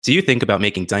Do you think about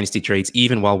making dynasty trades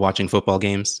even while watching football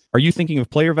games? Are you thinking of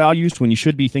player values when you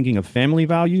should be thinking of family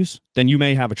values? Then you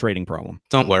may have a trading problem.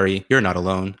 Don't worry, you're not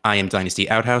alone. I am Dynasty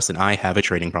Outhouse and I have a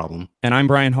trading problem. And I'm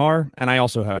Brian Haar, and I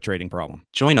also have a trading problem.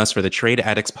 Join us for the Trade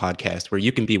Addicts podcast, where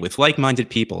you can be with like-minded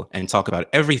people and talk about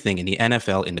everything in the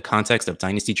NFL in the context of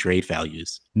dynasty trade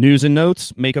values. News and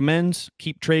notes, make amends,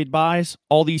 keep trade buys,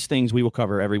 all these things we will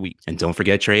cover every week. And don't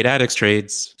forget Trade Addicts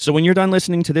trades. So when you're done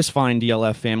listening to this fine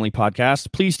DLF family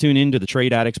podcast, please tune in to the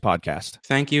Trade Addicts podcast.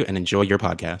 Thank you and enjoy your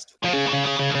podcast.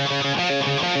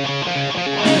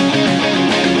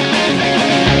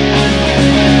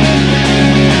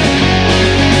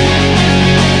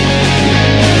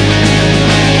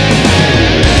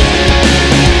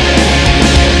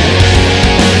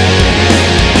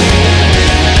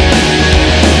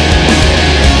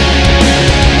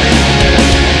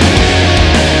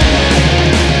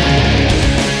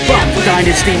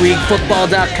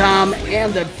 DynastyLeagueFootball.com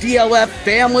and the DLF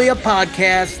family of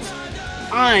podcasts.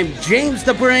 I'm James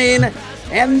the Brain,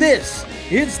 and this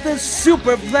is the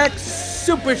SuperFlex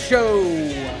Super Show.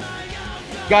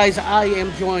 Guys, I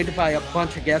am joined by a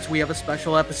bunch of guests. We have a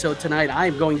special episode tonight. I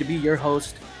am going to be your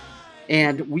host,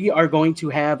 and we are going to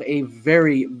have a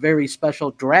very, very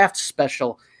special draft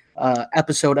special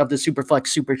episode of the SuperFlex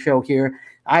Super Show here.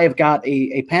 I have got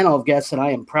a panel of guests that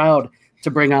I am proud to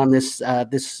bring on this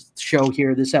show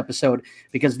here, this episode,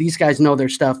 because these guys know their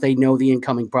stuff. They know the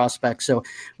incoming prospects. So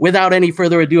without any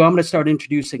further ado, I'm going to start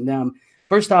introducing them.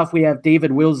 First off, we have David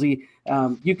Wilsey.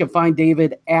 You can find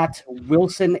David at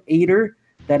Wilson8er.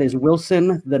 That is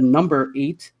Wilson, the number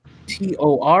 8,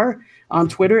 TOR on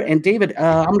Twitter. And David,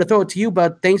 I'm going to throw it to you,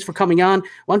 but thanks for coming on.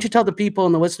 Why don't you tell the people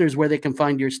and the listeners where they can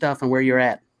find your stuff and where you're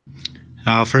at?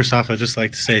 First off, I'd just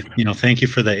like to say, thank you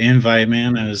for the invite,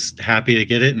 man. I was happy to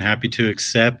get it and happy to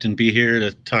accept and be here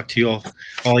to talk to you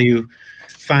all you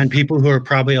fine people who are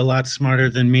probably a lot smarter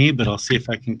than me, but I'll see if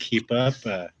I can keep up.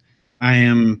 I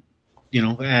am,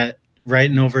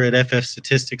 writing over at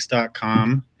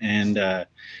ffstatistics.com, and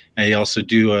I also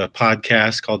do a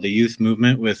podcast called The Youth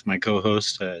Movement with my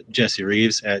co-host, Jesse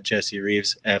Reeves at Jesse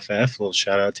Reeves FF. A little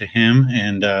shout out to him.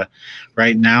 And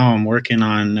right now I'm working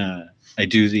on I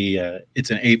do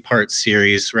it's an 8-part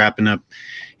series, wrapping up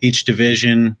each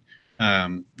division,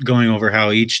 going over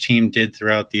how each team did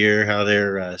throughout the year, how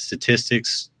their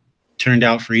statistics turned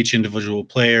out for each individual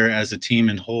player as a team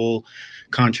in whole,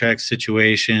 contract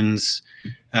situations,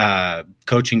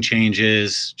 coaching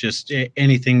changes, just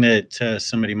anything that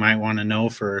somebody might want to know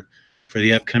for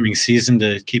the upcoming season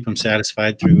to keep them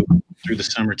satisfied through the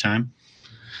summertime.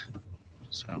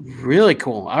 So really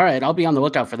cool. All right, I'll be on the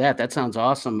lookout for that. That sounds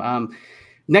awesome.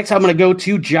 Next, I'm going to go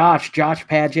to Josh. Josh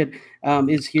Padgett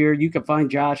is here. You can find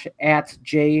Josh at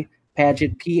J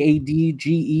Padgett,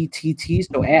 Padgett.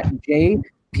 So at J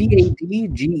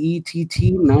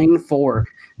Padgett 94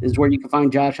 is where you can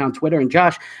find Josh on Twitter. And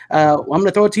Josh, I'm going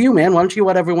to throw it to you, man. Why don't you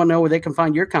let everyone know where they can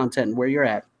find your content and where you're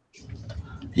at?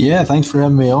 Yeah, thanks for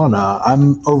having me on.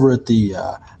 I'm over at the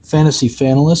Fantasy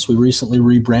Fanalist. We recently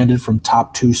rebranded from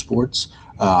Top 2 Sports.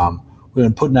 We've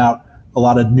been putting out a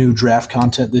lot of new draft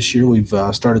content this year. We've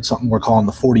started something we're calling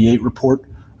the 48 Report,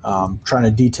 trying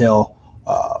to detail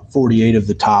 48 of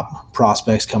the top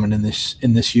prospects coming in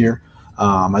this year.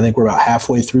 I think we're about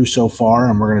halfway through so far,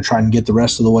 and we're going to try and get the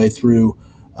rest of the way through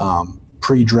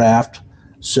pre-draft.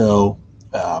 So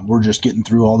we're just getting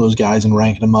through all those guys and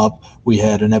ranking them up. We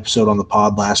had an episode on the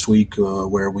pod last week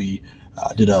where we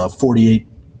did a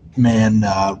 48-man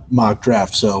mock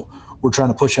draft. So we're trying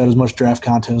to push out as much draft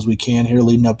content as we can here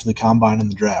leading up to the combine and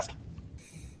the draft.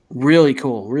 Really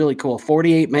cool. Really cool.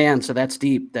 48 man. So that's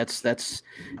deep. That's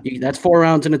 4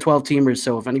 rounds into 12 teamers.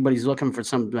 So if anybody's looking for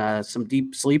some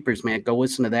deep sleepers, man, go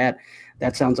listen to that.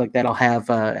 That sounds like that'll have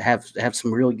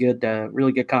some really good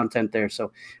content there.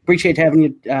 So appreciate having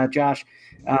you, Josh.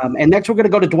 And next we're going to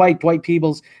go to Dwight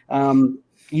Peebles.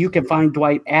 You can find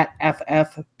Dwight at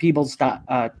FF Peebles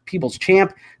Peebles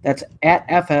Champ. That's at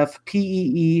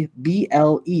FFPEEBLES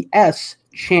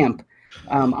Champ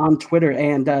on Twitter.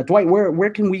 And Dwight, where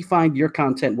can we find your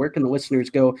content? Where can the listeners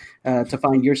go to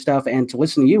find your stuff and to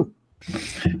listen to you?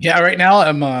 Yeah, right now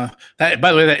I'm. By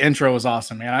the way, that intro was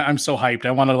awesome, man. I'm so hyped.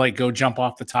 I want to go jump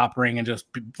off the top ring and just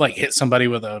hit somebody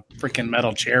with a freaking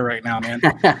metal chair right now, man.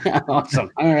 Awesome.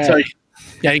 All right. So,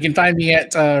 yeah, you can find me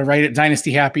at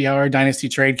Dynasty Happy Hour, Dynasty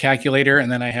Trade Calculator,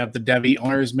 and then I have the Debbie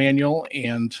Owner's Manual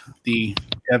and the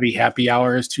Debbie Happy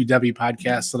Hours, 2 Debbie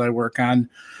podcasts that I work on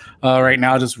right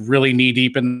now, just really knee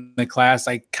deep in the class.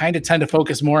 I kind of tend to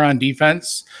focus more on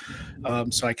defense,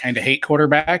 so I kind of hate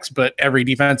quarterbacks, but every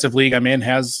defensive league I'm in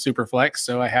has SuperFlex,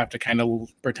 so I have to kind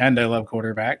of pretend I love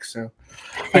quarterbacks. So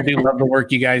I do love the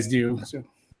work you guys do. So.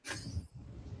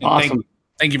 And awesome.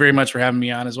 Thank you very much for having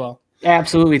me on as well.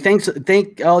 Absolutely.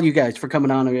 Thank all you guys for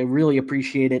coming on. I really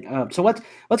appreciate it. So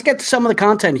let's get to some of the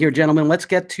content here, gentlemen. Let's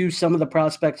get to some of the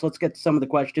prospects. Let's get to some of the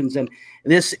questions. And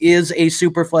this is a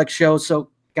SuperFlex show. So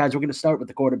guys, we're going to start with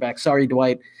the quarterback. Sorry,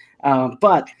 Dwight.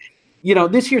 But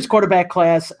this year's quarterback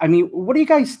class, I mean, what do you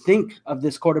guys think of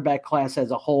this quarterback class as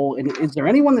a whole? And is there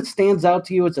anyone that stands out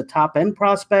to you as a top end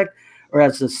prospect or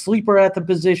as a sleeper at the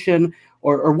position?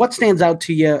 Or what stands out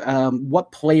to you?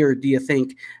 What player do you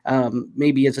think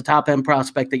maybe is a top end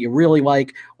prospect that you really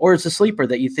like, or is a sleeper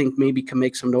that you think maybe can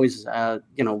make some noise,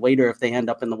 later if they end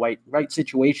up in the right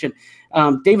situation?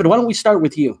 David, why don't we start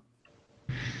with you?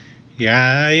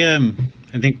 Yeah,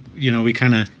 I think we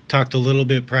kind of talked a little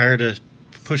bit prior to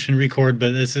pushing record,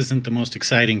 but this isn't the most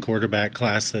exciting quarterback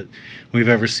class that we've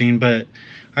ever seen. But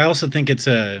I also think it's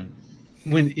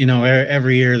when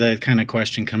every year that kind of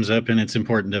question comes up, and it's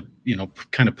important to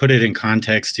kind of put it in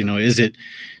context. Is it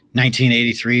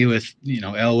 1983 with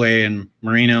Elway and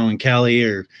Marino and Kelly,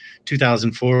 or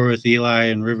 2004 with Eli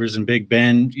and Rivers and Big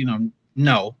Ben?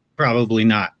 No, probably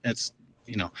not. That's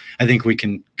I think we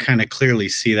can kind of clearly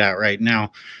see that right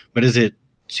now. But is it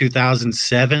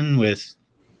 2007 with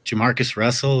Jamarcus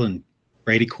Russell and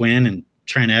Brady Quinn and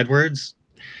Trent Edwards?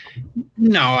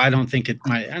 No, I don't think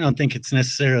it's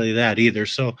necessarily that either.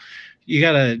 So you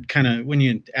got to kind of, when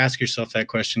you ask yourself that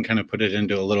question, kind of put it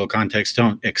into a little context.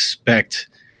 Don't expect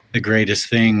the greatest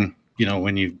thing,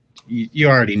 when you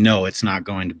already know it's not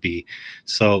going to be.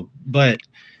 So, but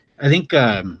I think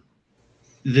the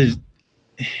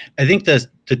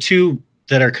two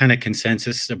that are kind of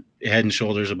consensus, head and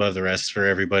shoulders above the rest for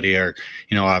everybody, are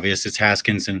obvious. It's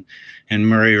Haskins and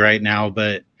Murray right now,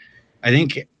 but I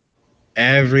think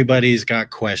everybody's got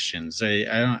questions.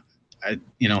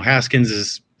 Haskins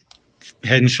is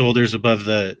head and shoulders above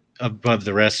the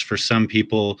rest for some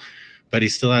people, but he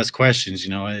still has questions.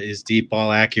 His deep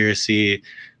ball accuracy,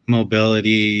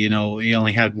 mobility. He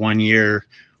only had 1 year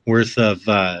worth of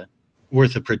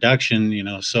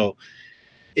production. So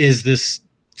is this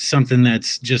something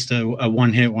that's just a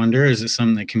one-hit wonder? Is it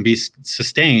something that can be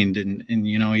sustained? And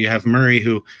you have Murray,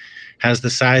 who has the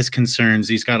size concerns.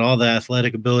 He's got all the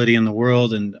athletic ability in the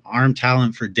world and arm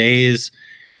talent for days.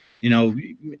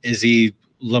 Is he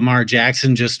Lamar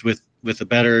Jackson just with a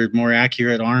better, more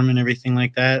accurate arm and everything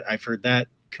like that? I've heard that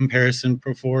comparison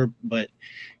before, but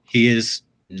he is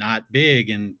not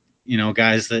big. And,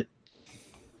 guys that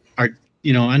are,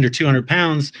 under 200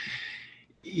 pounds,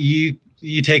 you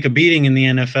take a beating in the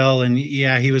NFL. And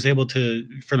yeah, he was able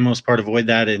to, for the most part, avoid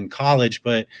that in college,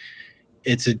 but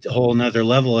it's a whole nother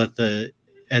level at the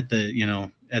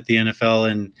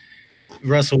NFL. And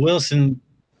Russell Wilson,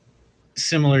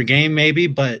 similar game maybe,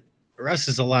 but Russ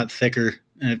is a lot thicker.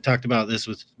 And I've talked about this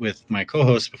with my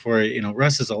co-host before.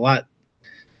 Russ is a lot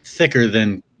thicker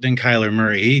than Kyler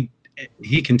Murray.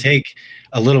 He can take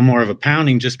a little more of a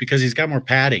pounding just because he's got more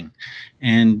padding.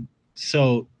 And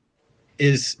so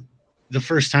is the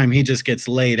first time he just gets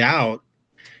laid out,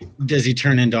 does he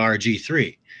turn into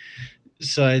RG3?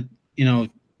 So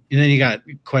and then you got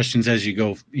questions as you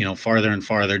go, farther and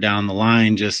farther down the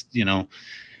line. Just, did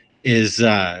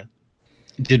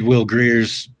Will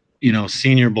Greer's,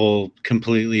 Senior Bowl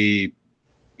completely,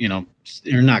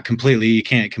 or not completely, you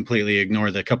can't completely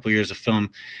ignore the couple years of film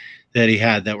that he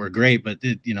had that were great, but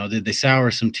did they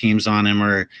sour some teams on him?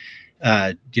 Or,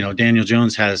 Daniel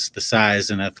Jones has the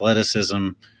size and athleticism,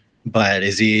 but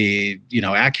is he,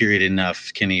 accurate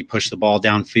enough? Can he push the ball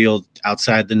downfield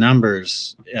outside the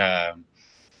numbers?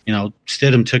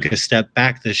 Stidham took a step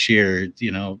back this year,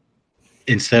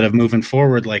 instead of moving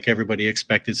forward like everybody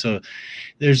expected. So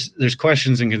there's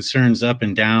questions and concerns up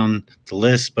and down the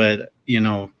list, but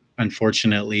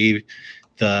unfortunately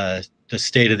the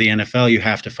state of the NFL, you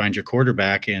have to find your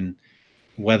quarterback, and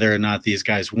whether or not these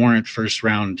guys warrant first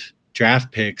round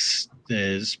draft picks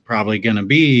is probably going to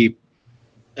be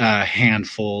a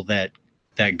handful that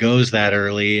goes that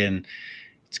early. And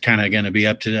it's kind of going to be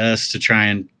up to us to try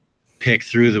and pick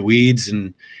through the weeds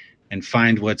and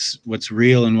find what's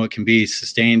real and what can be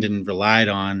sustained and relied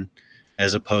on,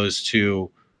 as opposed to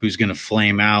who's going to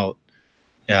flame out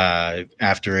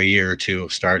after a year or two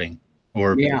of starting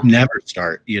or never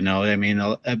start.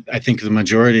 I think the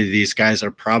majority of these guys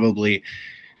are probably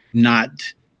not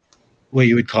what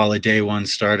you would call a day one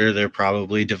starter. They're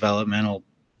probably developmental,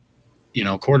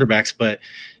 quarterbacks, but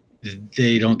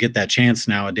they don't get that chance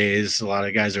nowadays. A lot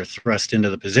of guys are thrust into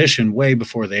the position way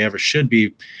before they ever should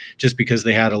be, just because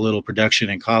they had a little production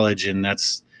in college. And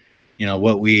that's,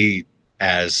 what we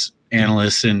as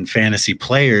analysts and fantasy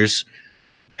players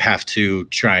have to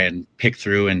try and pick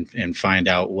through and find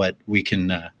out what we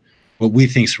can, what we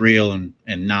think's real and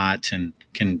not, and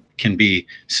can be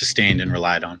sustained and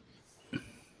relied on.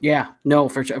 Yeah, no,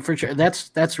 for sure.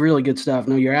 That's really good stuff.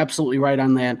 No, you're absolutely right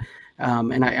on that.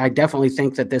 And I definitely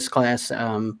think that this class,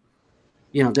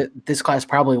 this class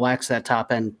probably lacks that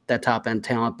top end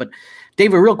talent. But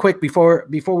David, real quick before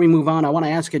we move on, I want to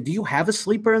ask you: do you have a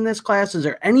sleeper in this class? Is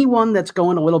there anyone that's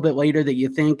going a little bit later that you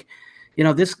think,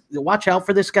 watch out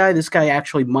for this guy? This guy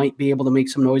actually might be able to make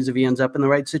some noise if he ends up in the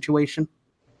right situation.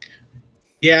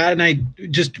 Yeah, and I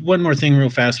just one more thing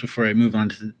real fast before I move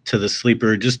on to the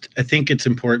sleeper. I think it's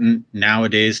important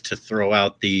nowadays to throw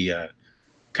out the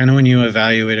kind of when you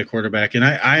evaluate a quarterback, and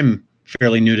I'm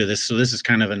fairly new to this, so this is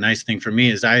kind of a nice thing for me,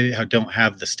 is I don't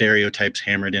have the stereotypes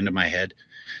hammered into my head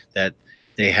that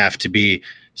they have to be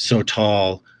so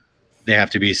tall, they have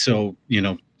to be so,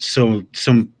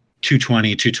 some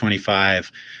 220,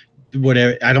 225,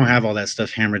 whatever. I don't have all that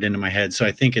stuff hammered into my head. So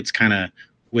I think it's kind of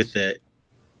with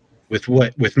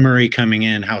Murray coming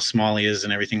in, how small he is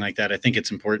and everything like that, I think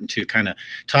it's important to kind of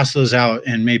toss those out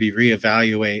and maybe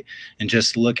reevaluate and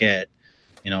just look at,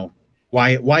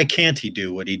 why can't he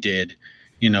do what he did,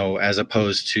 as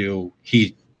opposed to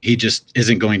he just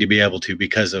isn't going to be able to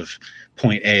because of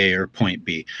point A or point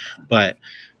B. But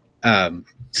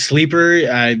sleeper,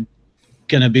 I'm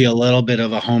going to be a little bit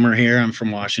of a homer here. I'm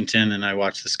from Washington, and I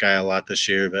watch this guy a lot this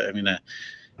year. But I mean,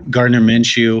 Gardner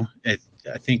Minshew, I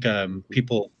think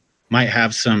people might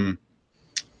have some,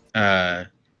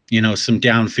 some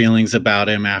down feelings about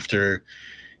him after,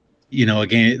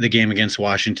 the game against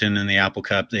Washington in the Apple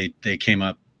Cup. They came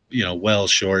up, well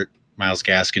short. Myles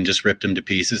Gaskin just ripped him to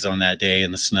pieces on that day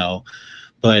in the snow.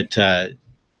 But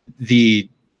the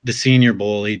Senior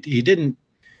Bowl, he didn't,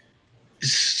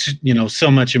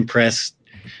 so much impress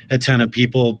a ton of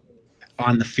people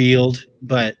on the field.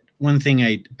 But one thing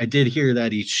I did hear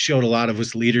that he showed a lot of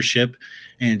was leadership,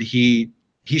 and he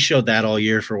showed that all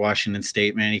year for Washington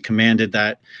State, man. He commanded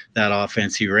that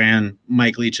offense. He ran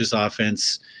Mike Leach's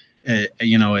offense,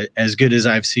 as good as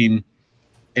I've seen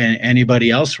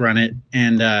anybody else run it.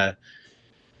 And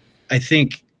I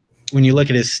think when you look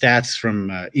at his stats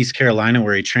from East Carolina,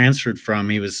 where he transferred from,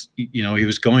 he was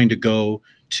going to go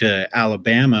to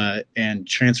Alabama and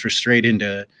transfer straight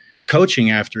into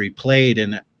coaching after he played.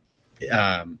 And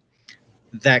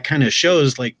that kind of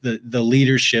shows like the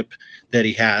leadership that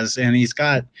he has. And he's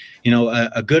got,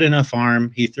 a good enough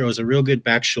arm. He throws a real good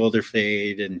back shoulder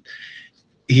fade, and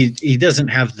he doesn't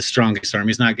have the strongest arm.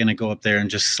 He's not going to go up there and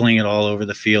just sling it all over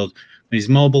the field, but he's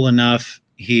mobile enough.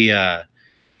 He's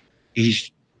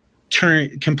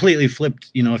completely flipped.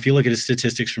 If you look at his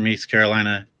statistics from East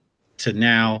Carolina to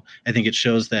now, I think it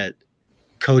shows that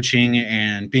coaching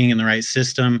and being in the right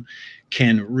system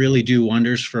can really do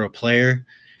wonders for a player.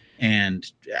 And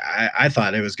I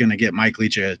thought it was going to get Mike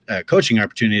Leach a coaching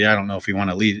opportunity. I don't know if he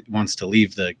wants to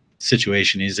leave the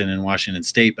situation he's in Washington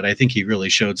State, but I think he really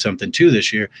showed something too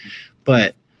this year.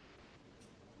 But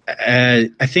I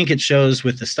think it shows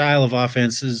with the style of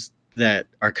offenses that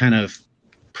are kind of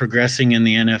progressing in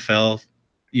the NFL,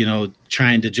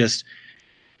 trying to just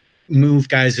move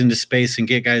guys into space and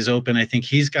get guys open. I think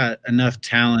he's got enough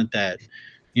talent that,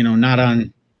 not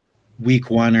on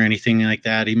week one or anything like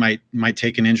that, he might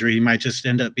take an injury. He might just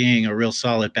end up being a real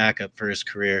solid backup for his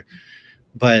career.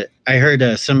 But I heard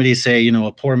somebody say,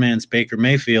 a poor man's Baker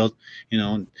Mayfield,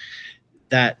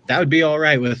 that would be all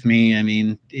right with me. I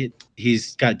mean,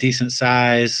 he's got decent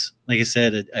size. Like I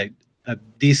said, a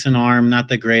decent arm, not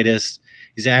the greatest.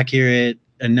 He's accurate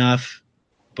enough,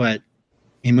 but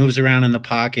he moves around in the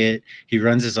pocket. He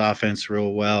runs his offense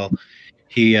real well.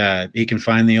 He can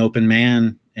find the open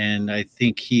man, and I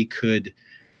think he could,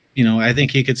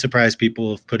 surprise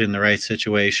people if put in the right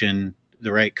situation,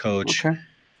 the right coach. Okay.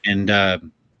 And,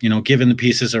 given the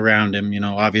pieces around him,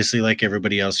 obviously like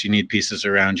everybody else, you need pieces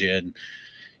around you, and,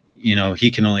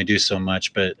 he can only do so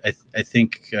much. But I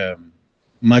think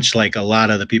much like a lot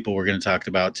of the people we're going to talk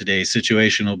about today,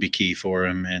 situation will be key for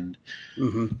him. And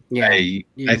I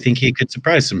think he could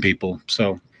surprise some people.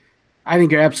 So I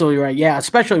think you're absolutely right. Yeah,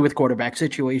 especially with quarterback,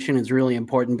 situation is really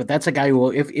important. But that's a guy who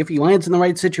will, if he lands in the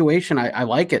right situation, I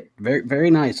like it. Very, very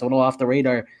nice. A little off the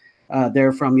radar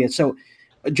there from you. So,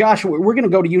 Josh, we're going to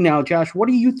go to you now. Josh, what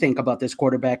do you think about this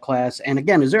quarterback class? And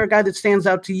again, is there a guy that stands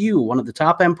out to you, one of the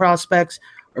top end prospects,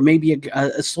 or maybe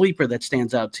a sleeper that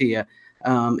stands out to you?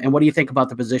 And what do you think about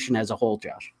the position as a whole,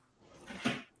 Josh?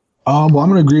 Well, I'm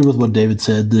going to agree with what David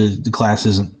said. The class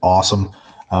isn't awesome.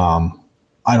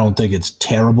 I don't think it's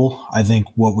terrible. I think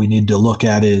what we need to look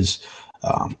at is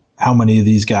how many of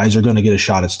these guys are going to get a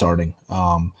shot at starting.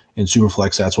 In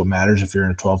SuperFlex, that's what matters. If you're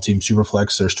in a 12-team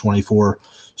SuperFlex, there's 24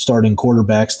 starting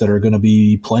quarterbacks that are going to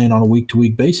be playing on a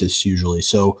week-to-week basis usually.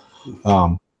 So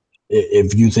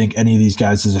if you think any of these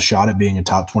guys has a shot at being a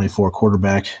top 24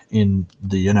 quarterback in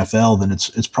the NFL, then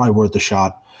it's probably worth a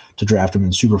shot to draft him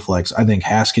in Superflex. I think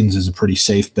Haskins is a pretty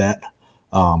safe bet.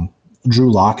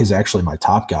 Drew Lock is actually my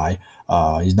top guy.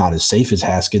 He's not as safe as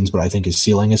Haskins, but I think his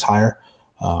ceiling is higher.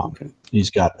 He's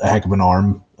got a heck of an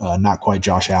arm, not quite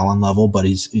Josh Allen level, but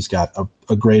he's got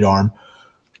a great arm.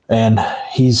 And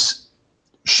he's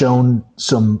shown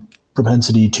some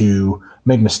propensity to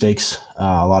make mistakes,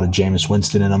 a lot of Jameis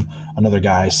Winston in him. Another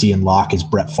guy I see in Lock is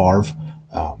Brett Favre.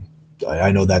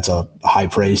 I know that's a high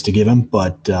praise to give him,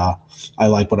 but I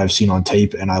like what I've seen on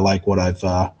tape, and I like what I've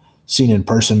seen in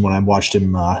person when I watched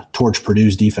him torch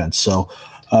Purdue's defense. So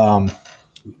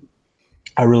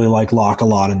I really like Lock a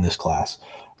lot in this class.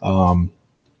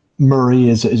 Murray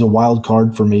is a wild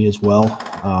card for me as well.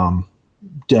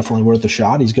 Definitely worth a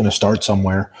shot. He's going to start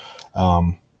somewhere.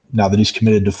 Now that he's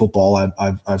committed to football,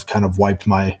 I've kind of wiped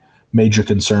my major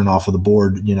concern off of the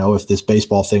board. If this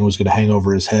baseball thing was going to hang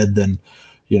over his head, then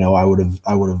I would have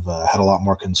had a lot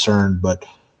more concern. But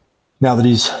now that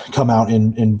he's come out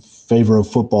in favor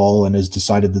of football and has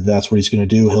decided that that's what he's going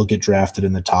to do, he'll get drafted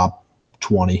in the top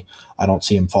 20. I don't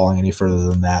see him falling any further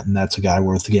than that, and that's a guy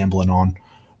worth gambling on.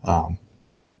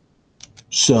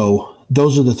 So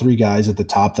those are the three guys at the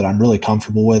top that I'm really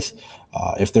comfortable with.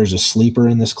 If there's a sleeper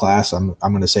in this class, I'm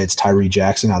going to say it's Tyree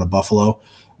Jackson out of Buffalo,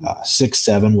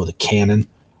 6'7" with a cannon.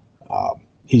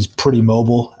 He's pretty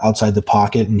mobile outside the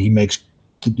pocket, and he makes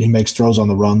throws on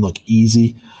the run look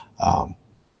easy.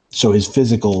 So his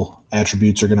physical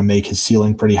attributes are going to make his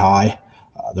ceiling pretty high.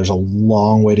 There's a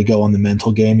long way to go on the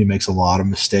mental game. He makes a lot of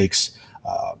mistakes,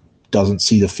 doesn't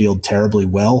see the field terribly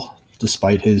well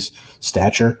despite his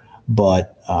stature,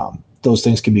 but those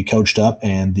things can be coached up,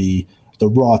 and the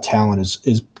raw talent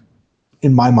is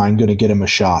in my mind going to get him a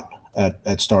shot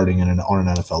at starting on an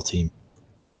NFL team.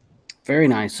 Very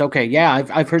nice. Okay, yeah,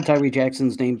 I've heard Tyree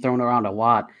Jackson's name thrown around a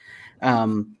lot.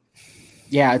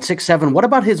 Yeah, at 6'7". What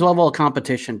about his level of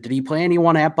competition? Did he play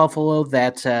anyone at Buffalo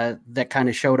that kind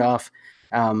of showed off,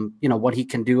 what he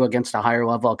can do against a higher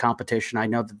level of competition? I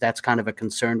know that's kind of a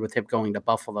concern with him going to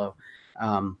Buffalo.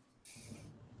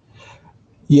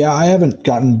 Yeah, I haven't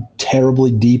gotten terribly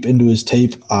deep into his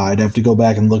tape. I'd have to go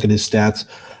back and look at his stats.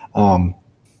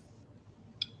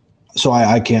 So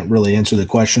I can't really answer the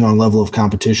question on level of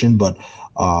competition, but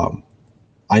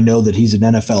I know that he's an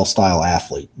NFL-style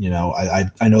athlete.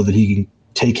 I know that he can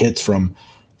take hits from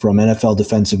NFL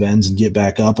defensive ends and get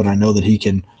back up, and I know that he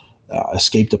can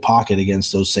escape the pocket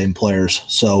against those same players.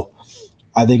 So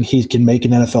I think he can make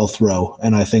an NFL throw,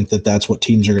 and I think that that's what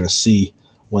teams are going to see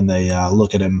when they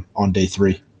look at him on day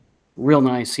 3. Real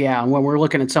nice, yeah. And when we're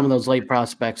looking at some of those late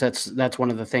prospects, that's one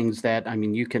of the things that,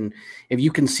 if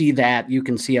you can see that, you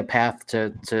can see a path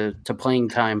to playing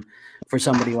time for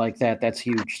somebody like that. That's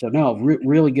huge. So no,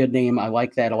 really good name. I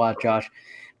like that a lot, Josh.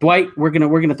 Dwight, we're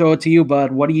gonna throw it to you,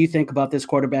 bud. What do you think about this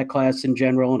quarterback class in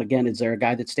general? And again, is there a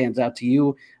guy that stands out to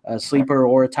you, a sleeper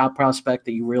or a top prospect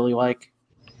that you really like?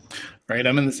 Right,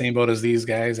 I'm in the same boat as these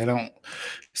guys. I don't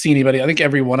see anybody. I think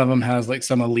every one of them has like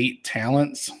some elite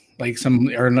talents, like some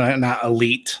are not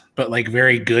elite, but like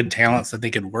very good talents that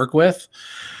they could work with.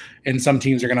 And some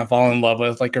teams are going to fall in love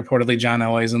with, like reportedly John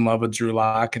Elway's in love with Drew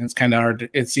Lock, and it's kind of hard.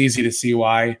 It's easy to see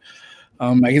why.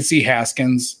 I can see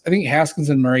Haskins. I think Haskins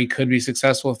and Murray could be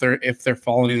successful if they're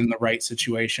falling in the right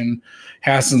situation.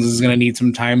 Haskins is going to need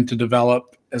some time to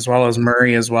develop, as well as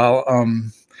Murray as well.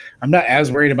 I'm not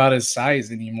as worried about his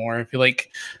size anymore. I feel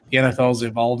like the NFL is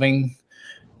evolving.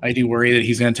 I do worry that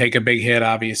he's going to take a big hit,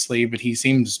 obviously, but he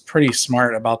seems pretty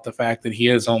smart about the fact that he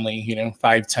is only,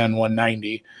 5'10",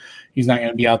 190. He's not going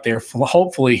to be out there.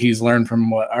 Hopefully he's learned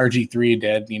from what RG3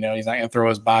 did. He's not going to throw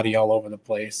his body all over the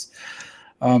place.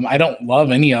 I don't love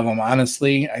any of them,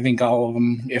 honestly. I think all of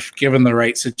them, if given the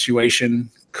right situation,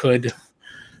 could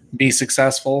be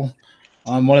successful.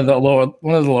 One of the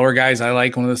lower guys I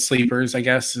like, one of the sleepers, I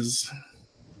guess, is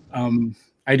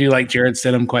I do like Jared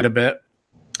Stidham quite a bit.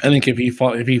 I think if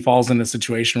he falls in a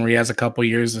situation where he has a couple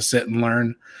years to sit and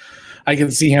learn, I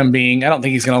can see him being. I don't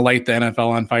think he's going to light the NFL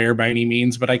on fire by any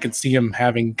means, but I could see him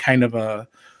having kind of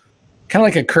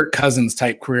like a Kirk Cousins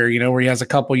type career, where he has a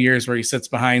couple years where he sits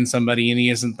behind somebody and he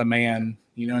isn't the man,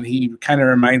 and he kind of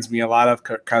reminds me a lot of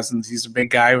Kirk Cousins. He's a big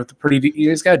guy with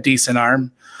he's got a decent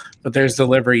arm, but there's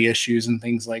delivery issues and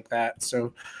things like that.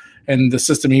 So, and the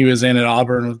system he was in at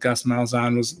Auburn with Gus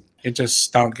Malzahn it just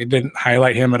stunk. It didn't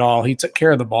highlight him at all. He took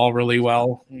care of the ball really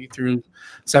well. He threw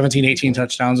 17, 18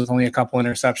 touchdowns with only a couple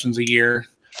interceptions a year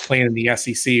playing in the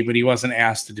SEC, but he wasn't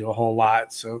asked to do a whole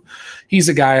lot. So he's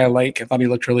a guy I like. I thought he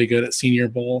looked really good at Senior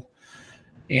Bowl.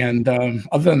 And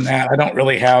other than that, I don't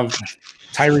really have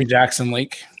Tyree Jackson.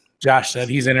 Like, Josh said,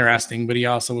 he's interesting, but he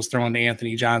also was throwing to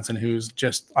Anthony Johnson, who's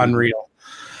just unreal.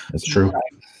 That's true.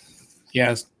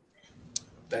 Yes,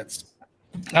 I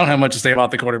don't have much to say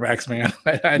about the quarterbacks, man.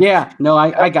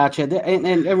 I got you.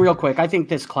 And real quick, I think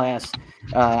this class,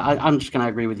 I'm just going to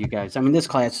agree with you guys. I mean, this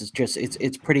class is just,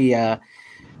 it's pretty,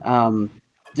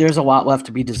 there's a lot left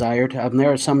to be desired.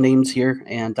 There are some names here,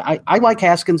 and I like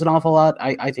Haskins an awful lot.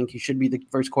 I think he should be the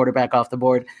first quarterback off the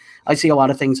board. I see a lot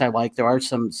of things I like. There are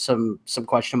some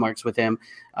question marks with him,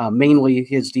 mainly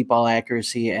his deep ball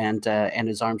accuracy and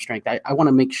his arm strength. I want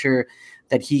to make sure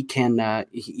that he can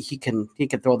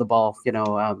throw the ball,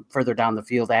 further down the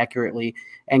field accurately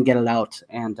and get it out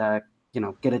and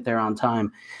get it there on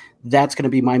time. That's going to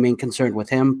be my main concern with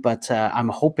him, but I'm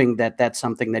hoping that that's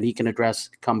something that he can address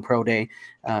come pro day,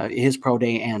 his pro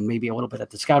day, and maybe a little bit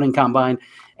at the scouting combine,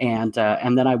 and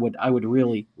then I would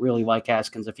really like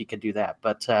Haskins if he could do that.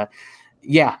 But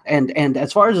and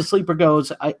as far as a sleeper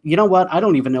goes, you know what? I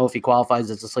don't even know if he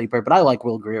qualifies as a sleeper, but I like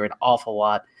Will Grier an awful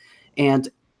lot. And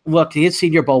look, his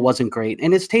Senior Bowl wasn't great,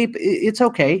 and his tape it's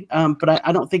okay, but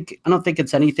I don't think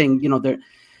it's anything.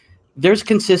 There's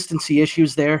consistency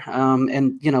issues there.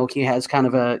 And, he has kind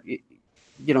of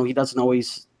he doesn't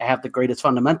always have the greatest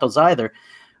fundamentals either.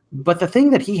 But the thing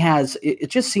that he has, it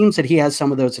just seems that he has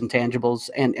some of those intangibles.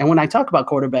 And when I talk about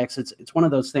quarterbacks, it's one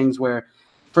of those things where,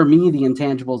 for me, the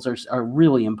intangibles are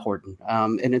really important.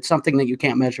 And it's something that you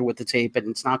can't measure with the tape, and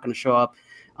it's not going to show up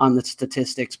on the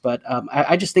statistics. But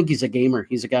I just think he's a gamer.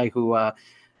 He's a guy who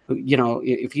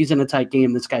if he's in a tight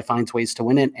game, this guy finds ways to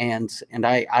win it. And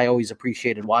I always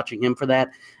appreciated watching him for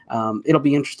that. It'll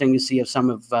be interesting to see if some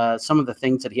of the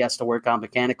things that he has to work on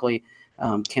mechanically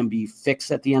can be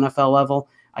fixed at the NFL level.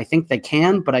 I think they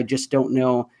can, but I just don't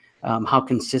know how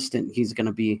consistent he's going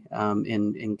to be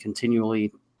in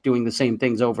continually doing the same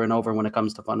things over and over when it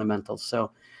comes to fundamentals.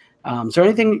 So is there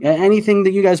anything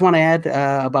that you guys want to add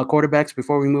about quarterbacks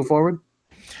before we move forward?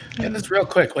 And just real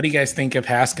quick, what do you guys think if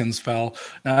Haskins fell?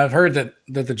 Now, I've heard that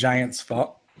the Giants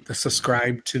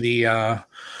subscribe to the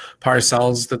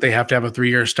Parcells that they have to have a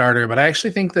 3-year starter, but I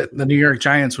actually think that the New York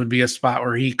Giants would be a spot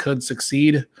where he could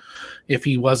succeed if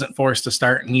he wasn't forced to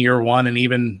start in year 1 and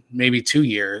even maybe 2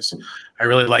 years. I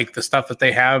really like the stuff that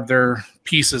they have. Their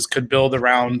pieces could build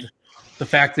around the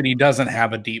fact that he doesn't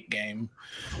have a deep game.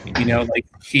 Like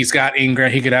he's got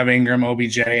Ingram, he could have Ingram,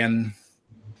 OBJ, and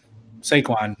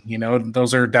Saquon.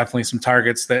 Those are definitely some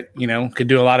targets that, could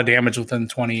do a lot of damage within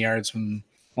 20 yards from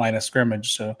line of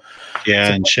scrimmage. So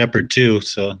and Shepard too.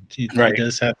 So he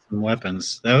does have some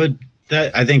weapons.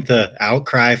 I think the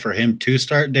outcry for him to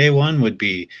start day 1 would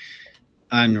be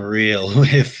unreal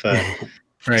if,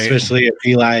 especially if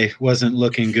Eli wasn't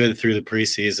looking good through the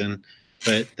preseason.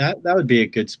 But that would be a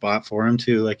good spot for him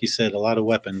too. Like you said, a lot of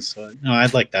weapons. So no,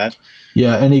 I'd like that.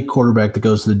 Yeah, any quarterback that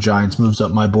goes to the Giants moves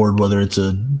up my board, whether it's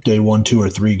a day 1, 2,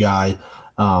 or 3 guy,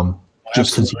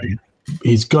 just because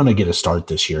he's going to get a start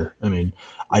this year. I mean,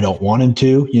 I don't want him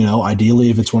to. Ideally,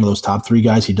 if it's one of those top 3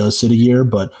 guys, he does sit a year.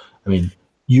 But I mean,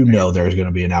 there's going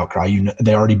to be an outcry.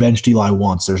 They already benched Eli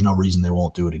once. There's no reason they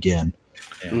won't do it again.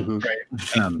 Yeah.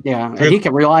 Mm-hmm. And he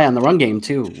can rely on the run game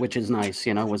too, which is nice,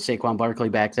 with Saquon Barkley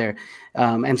back there.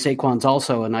 And Saquon's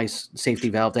also a nice safety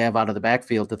valve to have out of the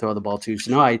backfield to throw the ball to.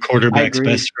 So quarterback's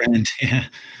best friend. Yeah.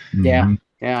 Mm-hmm.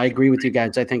 Yeah, I agree with you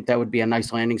guys. I think that would be a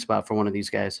nice landing spot for one of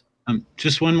these guys.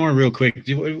 Just one more real quick. What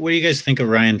do you guys think of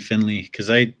Ryan Finley?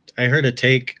 Because I heard a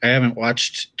take. I haven't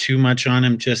watched too much on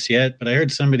him just yet, but I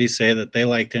heard somebody say that they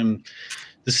liked him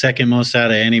the second most out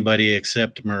of anybody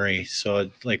except Murray. So,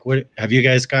 what have you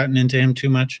guys gotten into him too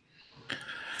much?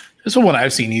 Just from what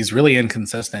I've seen, he's really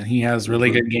inconsistent. He has really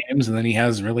good games, and then he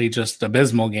has really just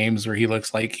abysmal games where he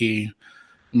looks like he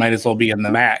might as well be in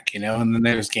the MAC, And then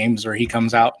there's games where he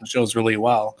comes out and shows really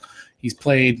well. He's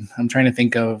played. I'm trying to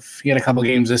think of. He had a couple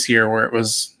games this year where it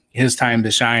was his time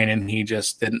to shine, and he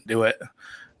just didn't do it.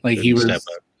 He was. I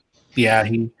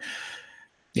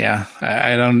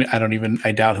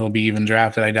doubt he'll be even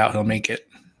drafted. I doubt he'll make it,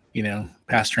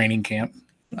 past training camp.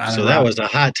 So that was a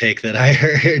hot take that I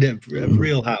heard, a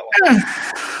real hot one.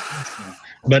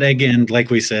 But again, like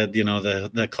we said,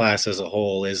 the class as a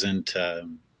whole isn't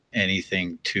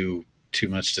anything too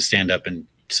much to stand up and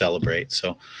celebrate.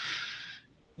 So,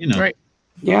 Right.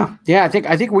 Yeah. I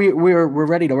think we're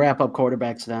ready to wrap up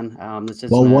quarterbacks then.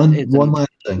 One last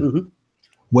thing. Mm-hmm.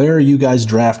 Where are you guys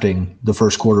drafting the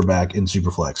first quarterback in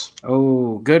SuperFlex?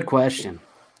 Oh, good question.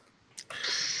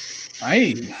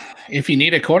 If you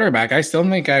need a quarterback, I still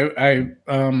think and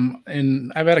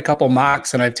I've had a couple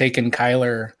mocks and I've taken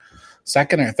Kyler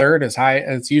second or third as high.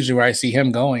 It's usually where I see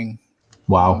him going.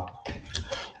 Wow.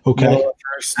 Okay.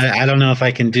 I don't know if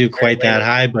I can do quite that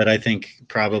high, but I think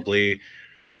probably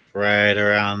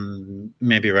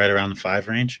maybe right around the 5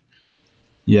 range.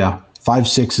 Yeah,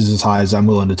 5'6" is as high as I'm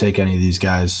willing to take any of these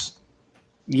guys.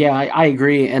 Yeah, I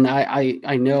agree, and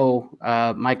I know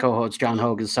my co-host John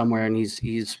Hogue is somewhere, and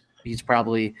he's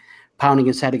probably pounding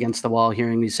his head against the wall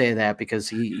hearing me say that, because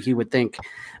he would think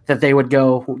that they would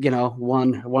go,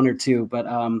 one or two, but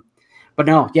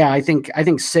no, yeah, I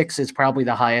think 6 is probably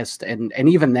the highest, and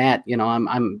even that,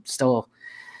 I'm still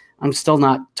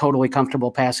not totally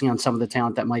comfortable passing on some of the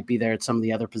talent that might be there at some of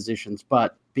the other positions,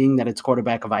 but being that it's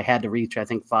quarterback, if I had to reach, I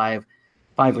think 5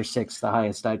 or 6, the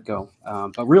highest I'd go.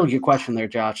 But really good question there,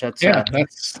 Josh. That's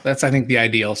I think the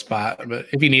ideal spot. But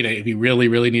if you really,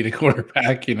 really need a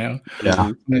quarterback,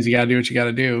 sometimes you got to do what you got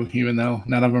to do, even though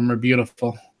none of them are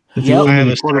beautiful. If you really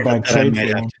need a quarterback, I might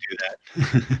have to do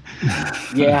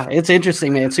that. Yeah, it's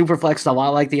interesting, man. SuperFlex is a lot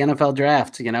like the NFL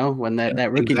draft. When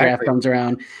that rookie draft comes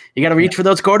around, you got to reach for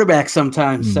those quarterbacks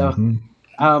sometimes. Mm-hmm.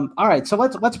 So, all right. So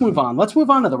let's move on. Let's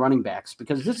move on to the running backs,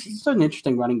 because this is an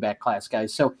interesting running back class,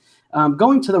 guys. So,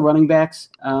 going to the running backs,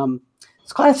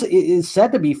 this class is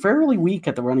said to be fairly weak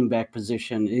at the running back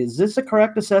position. Is this a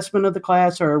correct assessment of the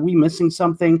class, or are we missing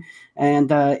something?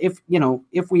 And if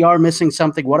we are missing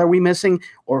something, what are we missing,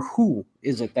 or who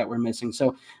is it that we're missing?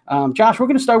 So, Josh, we're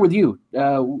going to start with you.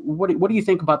 What do you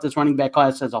think about this running back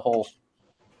class as a whole?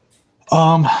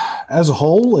 As a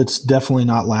whole, it's definitely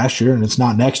not last year, and it's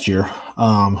not next year.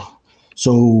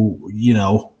 So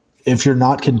if you're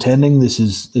not contending, this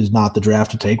is not the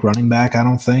draft to take running back, I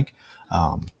don't think.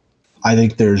 I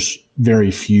think there's very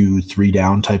few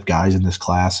 3-down type guys in this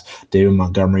class. David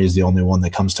Montgomery is the only one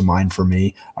that comes to mind for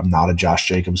me. I'm not a Josh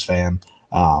Jacobs fan.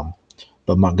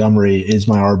 But Montgomery is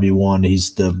my RB1.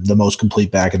 He's the most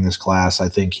complete back in this class. I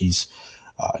think he's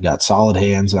got solid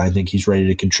hands, and I think he's ready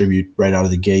to contribute right out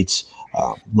of the gates.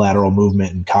 Lateral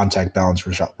movement and contact balance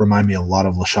remind me a lot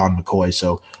of LaShawn McCoy.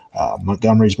 So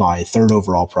Montgomery's my 3rd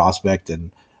overall prospect,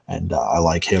 and I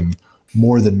like him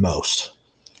more than most.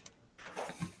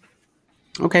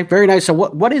 Okay, very nice. So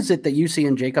what is it that you see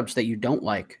in Jacobs that you don't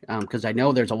like? Because I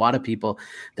know there's a lot of people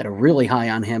that are really high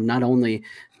on him. Not only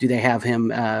do they have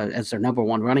him as their number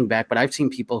 1 running back, but I've seen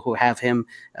people who have him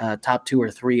top 2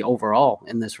 or 3 overall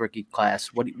in this rookie class.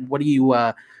 What do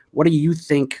you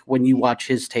think when you watch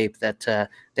his tape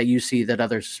that you see that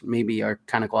others maybe are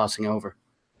kind of glossing over?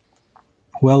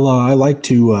 Well, I like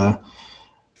to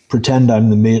pretend I'm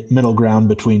the middle ground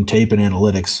between tape and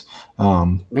analytics.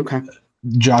 Okay.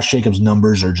 Josh Jacobs'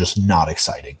 numbers are just not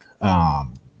exciting.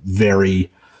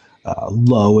 Very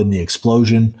low in the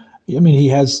explosion. I mean, he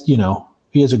has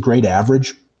a great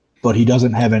average, but he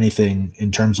doesn't have anything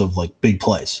in terms of like big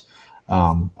plays.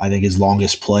 I think his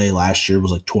longest play last year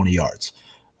was like 20 yards.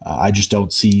 I just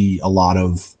don't see a lot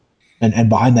of, and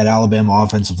behind that Alabama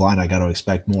offensive line, I got to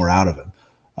expect more out of him.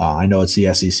 I know it's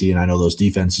the SEC, and I know those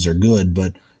defenses are good,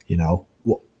 but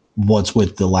what's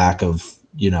with the lack of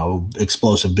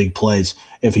explosive big plays?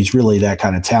 If he's really that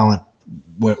kind of talent,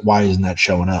 why isn't that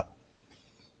showing up?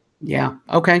 Yeah.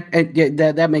 Okay.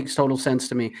 That makes total sense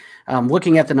to me.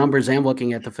 Looking at the numbers and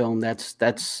looking at the film, that's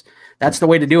the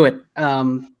way to do it.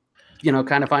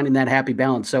 Kind of finding that happy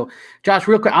balance. So, Josh,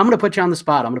 real quick, I'm going to put you on the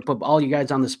spot. I'm going to put all you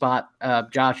guys on the spot.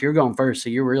 Josh, you're going first, so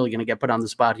you're really going to get put on the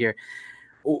spot here.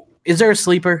 Is there a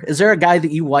sleeper? Is there a guy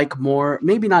that you like more?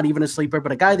 Maybe not even a sleeper,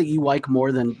 but a guy that you like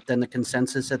more than the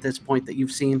consensus at this point that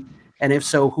you've seen? And if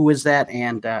so, who is that,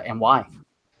 and why?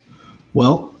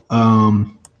 Well,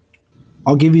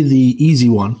 I'll give you the easy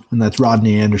one, and that's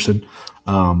Rodney Anderson.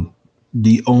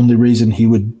 The only reason he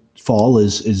would fall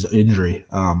is injury.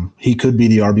 He could be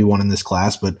the RB1 in this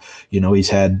class, but he's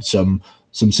had some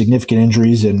significant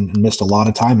injuries and missed a lot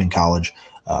of time in college.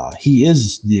 He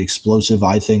is the explosive,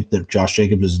 I think, that Josh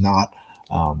Jacobs is not,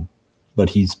 but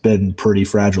he's been pretty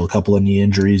fragile. A couple of knee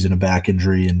injuries and a back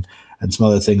injury and some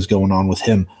other things going on with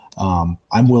him.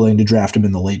 I'm willing to draft him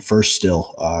in the late first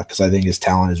still because I think his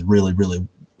talent is really, really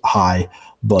high.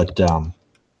 But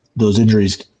those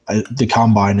injuries, the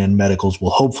combine and medicals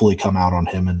will hopefully come out on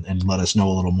him and let us know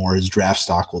a little more. His draft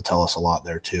stock will tell us a lot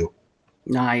there too.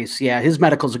 Nice. Yeah, his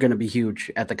medicals are going to be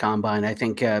huge at the combine. I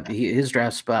think his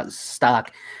draft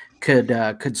stock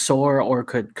could soar or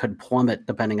could plummet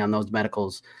depending on those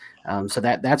medicals. So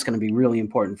that's going to be really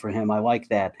important for him. I like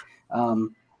that.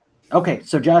 Okay,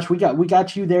 so Josh, we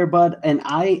got you there, bud, and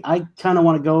I kind of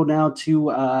want to go now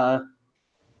to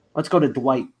let's go to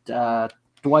Dwight.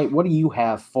 Dwight, what do you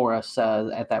have for us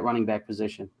at that running back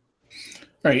position?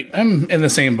 Right. I'm in the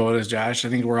same boat as Josh. I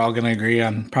think we're all going to agree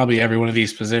on probably every one of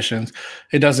these positions.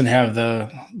 It doesn't have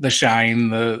the shine,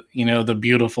 the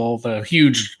beautiful, the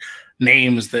huge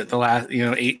names that the last,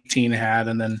 18 had.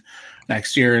 And then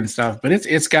next year and stuff. But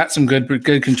it's got some good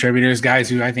contributors, guys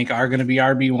who I think are going to be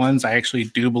RB1s. I actually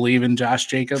do believe in Josh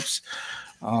Jacobs.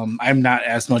 I'm not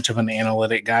as much of an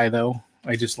analytic guy, though.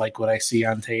 I just like what I see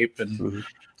on tape, and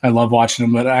I love watching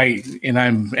him. But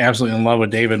I'm absolutely in love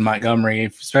with David Montgomery,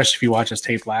 especially if you watch his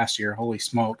tape last year. Holy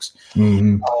smokes!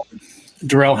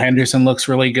 Darrell Henderson looks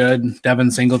really good. Devin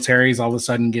Singletary's all of a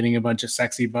sudden getting a bunch of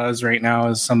sexy buzz right now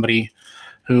as somebody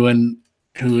who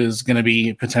is going to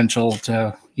be potential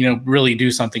to really do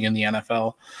something in the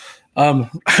NFL.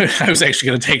 I was actually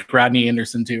going to take Rodney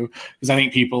Anderson too, because I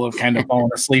think people have kind of fallen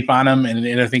asleep on him,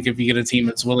 and I think if you get a team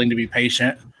that's willing to be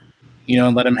patient,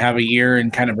 and let him have a year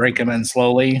and kind of break him in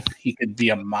slowly, he could be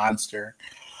a monster.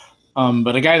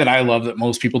 But a guy that I love that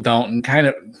most people don't, and kind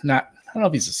of not. I don't know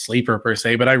if he's a sleeper per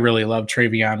se, but I really love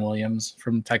Travion Williams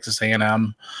from Texas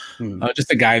A&M.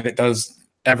 Just a guy that does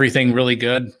everything really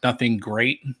good, nothing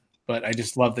great, but I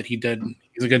just love that he's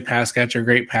a good pass catcher,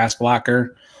 great pass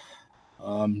blocker.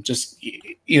 Just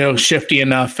shifty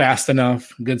enough, fast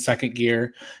enough, good second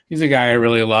gear. He's a guy I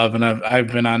really love, and I've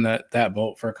been on that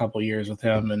boat for a couple of years with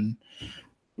him, and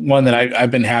one that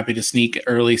I've been happy to sneak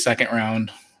early second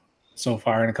round so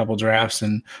far in a couple drafts,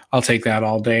 and I'll take that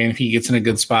all day. And if he gets in a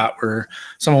good spot where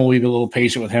someone will be a little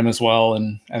patient with him as well,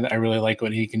 and I really like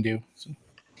what he can do. So.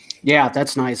 Yeah,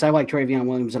 that's nice. I like Travion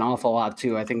Williams an awful lot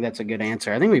too. I think that's a good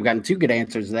answer. I think we've gotten 2 good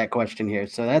answers to that question here.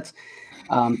 So that's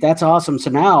awesome.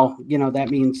 So now, that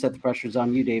means that the pressure's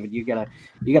on you, David. You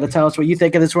gotta tell us what you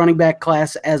think of this running back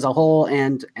class as a whole,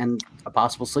 and a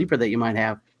possible sleeper that you might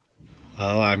have.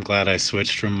 Well, I'm glad I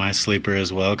switched from my sleeper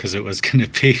as well, because it was going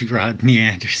to be Rodney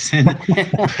Anderson. But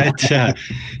the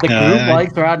group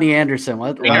likes Rodney Anderson.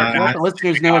 Let the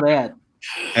listeners know that.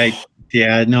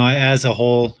 As a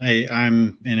whole,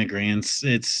 I'm in agreement.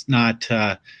 It's not,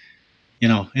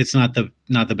 it's not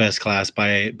the best class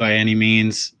by any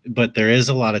means, but there is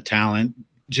a lot of talent.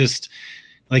 Just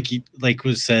like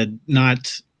was said,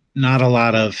 not a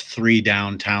lot of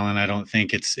 3-down talent. I don't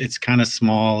think it's kind of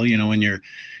small. When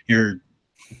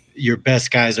your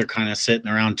best guys are kind of sitting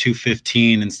around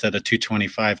 215 instead of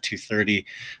 225, 230.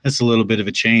 That's a little bit of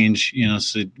a change,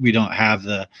 so we don't have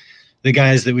the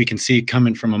guys that we can see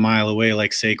coming from a mile away,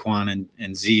 like Saquon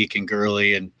and Zeke and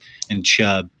Gurley and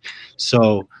Chubb.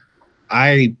 So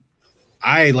I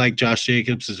like Josh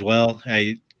Jacobs as well.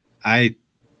 I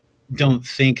don't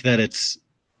think that it's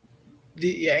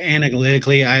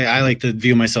analytically, I like to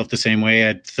view myself the same way. I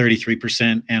had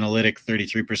 33% analytic,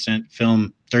 33%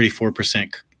 film,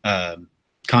 34%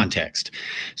 context.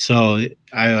 So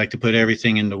I like to put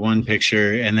everything into one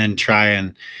picture and then try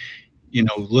and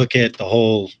look at the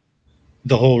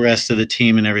whole rest of the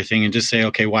team and everything, and just say,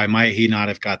 okay, why might he not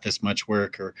have got this much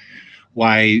work, or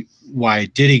why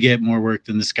did he get more work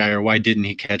than this guy, or why didn't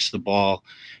he catch the ball?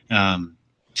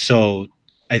 So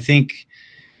I think,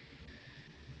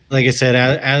 like I said,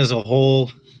 as a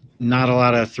whole, not a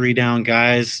lot of 3-down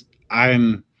guys.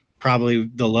 I'm probably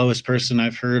the lowest person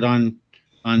I've heard on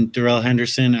Darrell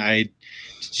Henderson. I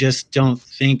just don't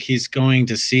think he's going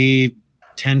to see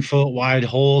 10-foot wide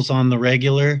holes on the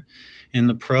regular in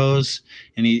the pros.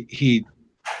 And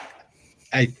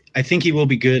I think he will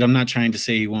be good. I'm not trying to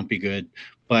say he won't be good,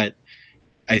 but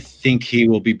I think he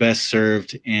will be best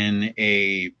served in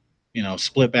a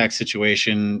split back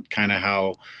situation, kind of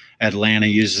how Atlanta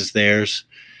uses theirs.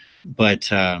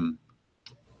 But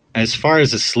as far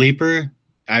as a sleeper,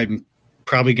 I'm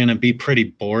probably going to be pretty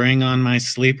boring on my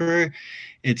sleeper.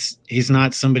 He's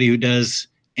not somebody who does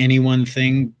any one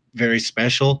thing very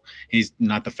special. He's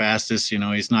not the fastest,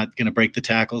 he's not going to break the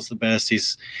tackles the best.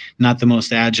 He's not the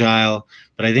most agile,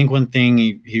 but I think one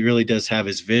thing he really does have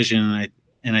is vision.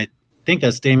 And I think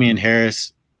that's Damian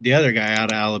Harris, the other guy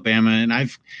out of Alabama. And I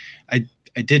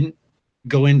didn't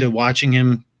go into watching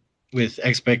him with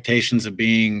expectations of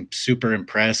being super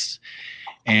impressed.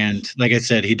 And like I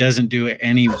said, he doesn't do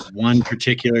any one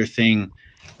particular thing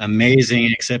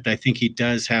amazing, except I think he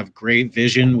does have great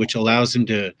vision, which allows him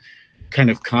to kind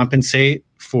of compensate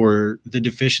for the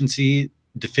deficiencies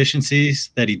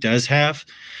that he does have.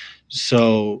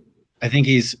 So I think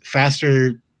he's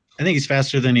faster. I think he's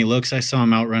faster than he looks. I saw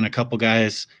him outrun a couple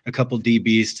guys, a couple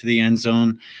DBs to the end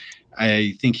zone.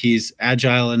 I think he's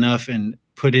agile enough and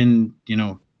put in,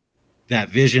 that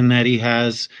vision that he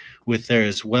has with there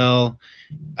as well.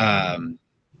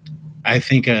 I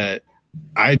think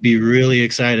I'd be really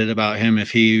excited about him if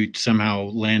he somehow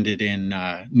landed in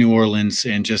New Orleans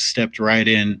and just stepped right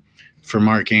in for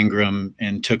Mark Ingram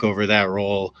and took over that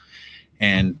role.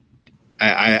 And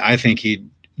I think he'd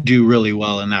do really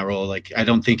well in that role. Like, I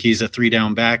don't think he's a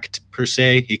 3-down back per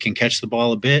se. He can catch the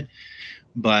ball a bit,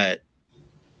 but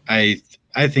I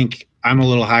think I'm a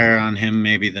little higher on him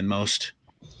maybe than most.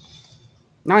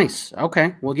 Nice.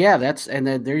 Okay. Well, yeah, and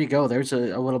then there you go. There's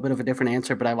a little bit of a different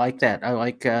answer, but I like that. I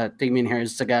like Damian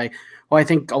Harris, the guy who I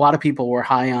think a lot of people were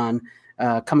high on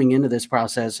coming into this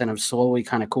process and have slowly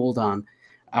kind of cooled on.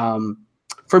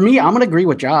 For me, I'm going to agree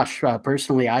with Josh.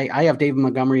 Personally, I have David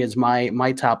Montgomery as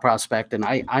my top prospect, and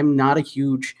I'm not a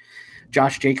huge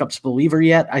Josh Jacobs believer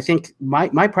yet. I think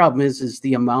my problem is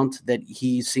the amount that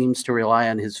he seems to rely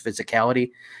on his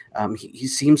physicality. He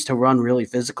seems to run really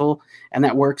physical, and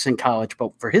that works in college.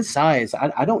 But for his size,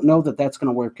 I don't know that that's going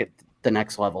to work at the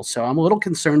next level. So I'm a little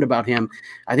concerned about him.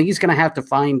 I think he's going to have to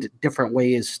find different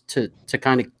ways to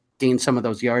kind of gain some of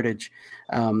those yardage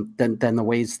than the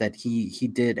ways that he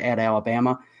did at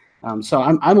Alabama. So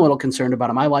I'm a little concerned about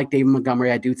him. I like David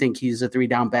Montgomery. I do think he's a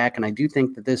 3-down back, and I do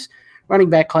think that this running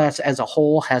back class as a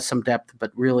whole has some depth,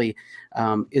 but really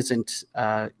isn't,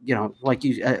 like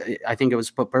you, I think it was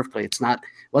put perfectly. It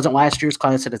wasn't last year's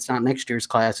class and it's not next year's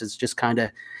class. It's just kind of,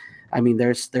 I mean,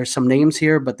 there's some names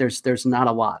here, but there's not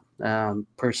a lot,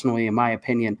 personally, in my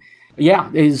opinion. Yeah.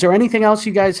 Is there anything else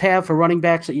you guys have for running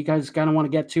backs that you guys kind of want to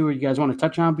get to, or you guys want to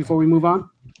touch on before we move on?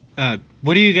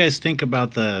 What do you guys think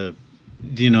about the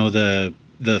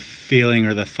feeling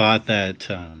or the thought that,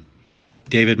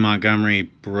 David Montgomery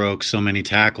broke so many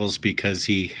tackles because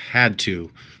he had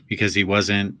to, because he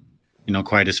wasn't,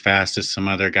 quite as fast as some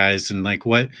other guys? And like,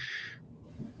 what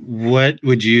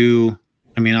would you,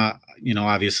 I mean,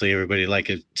 obviously everybody like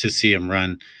to see him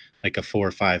run like a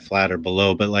 4.5 flat or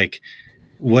below, but like,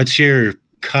 what's your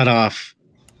cutoff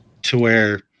to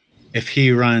where if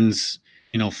he runs,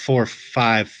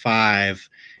 4.55,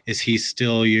 is he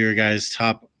still your guys'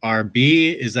 top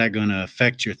RB? Is that going to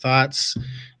affect your thoughts?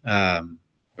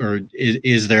 Or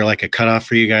is there like a cutoff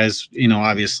for you guys?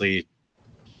 Obviously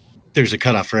there's a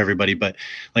cutoff for everybody, but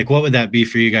like, what would that be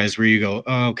for you guys where you go,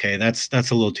 oh, okay, that's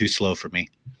a little too slow for me?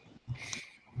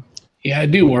 Yeah, I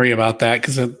do worry about that,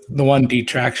 because the one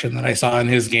detraction that I saw in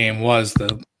his game was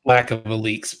the lack of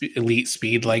elite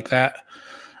speed like that.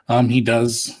 He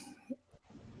does.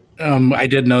 I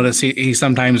did notice he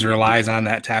sometimes relies on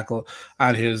that tackle,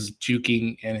 on his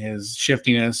juking and his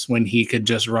shiftiness when he could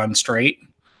just run straight.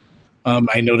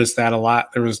 I noticed that a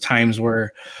lot. There was times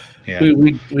where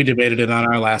we debated it on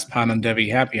our last pod on Debbie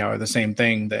Happy Hour, the same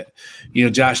thing, that,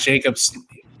 Josh Jacobs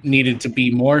needed to be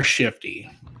more shifty.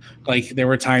 Like, there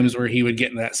were times where he would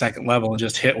get in that second level and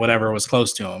just hit whatever was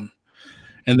close to him.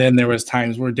 And then there was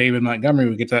times where David Montgomery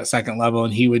would get to that second level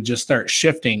and he would just start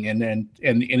shifting. And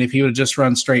if he would just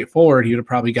run straight forward, he would have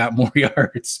probably got more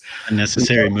yards.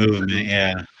 Unnecessary movement.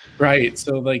 Yeah. Right.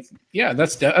 So like, yeah,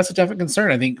 that's a definite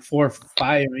concern. I think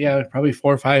 4.5. Yeah, probably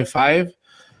 4.55.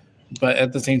 But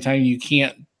at the same time, you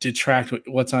can't detract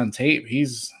what's on tape.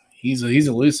 He's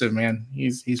elusive, man.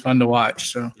 He's fun to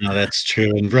watch. So no, that's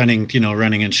true. And running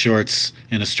in shorts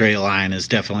in a straight line is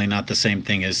definitely not the same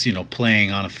thing as,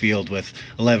 playing on a field with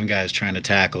 11 guys trying to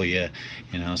tackle you,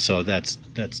 so that's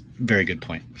a very good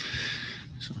point.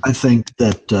 So. I think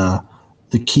that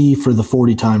the key for the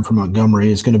 40 time for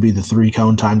Montgomery is going to be the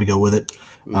 3-cone time to go with it.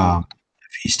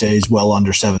 If he stays well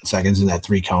under 7 seconds in that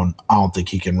 3-cone, I don't think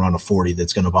he can run a 40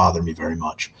 that's going to bother me very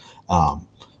much.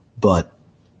 But.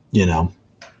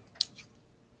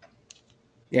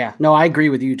 Yeah, no, I agree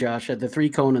with you, Josh. The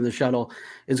 3-cone and the shuttle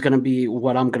is going to be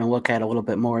what I'm going to look at a little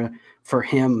bit more for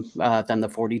him than the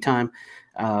 40 time.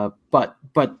 But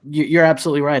you're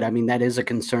absolutely right. I mean, that is a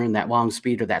concern. That long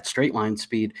speed or that straight line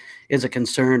speed is a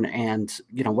concern, and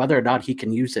whether or not he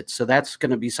can use it. So that's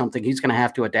going to be something he's going to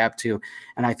have to adapt to.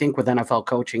 And I think with NFL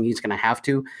coaching, he's going to have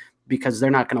to, because they're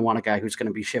not going to want a guy who's going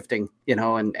to be shifting,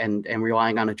 and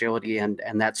relying on agility and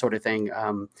that sort of thing.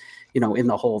 In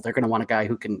the hole, they're going to want a guy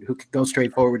who can go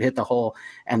straight forward, hit the hole,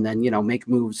 and then, make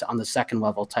moves on the second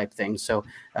level type thing. So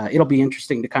it'll be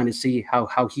interesting to kind of see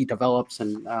how he develops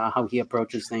and how he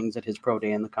approaches things at his pro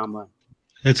day in the combine.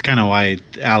 That's kind of why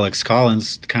Alex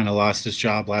Collins kind of lost his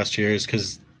job last year, is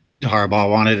because Harbaugh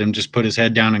wanted him just put his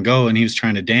head down and go, and he was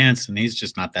trying to dance, and he's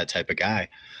just not that type of guy.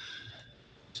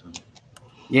 So.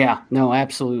 Yeah, no,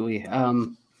 absolutely.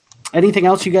 Anything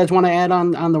else you guys want to add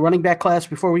on the running back class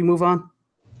before we move on?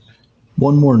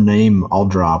 One more name I'll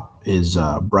drop is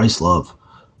Bryce Love.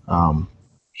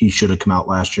 He should have come out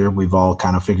last year. We've all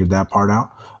kind of figured that part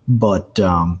out. But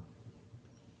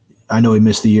I know he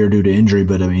missed the year due to injury,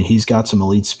 but I mean, he's got some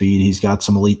elite speed. He's got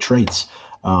some elite traits.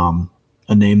 A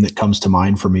name that comes to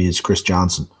mind for me is Chris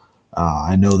Johnson.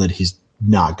 I know that he's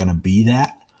not going to be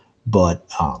that, but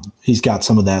he's got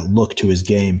some of that look to his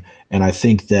game. And I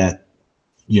think that,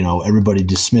 everybody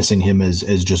dismissing him as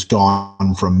just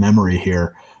gone from memory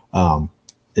here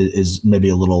is maybe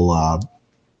a little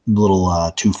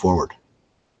too forward.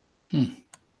 Yeah,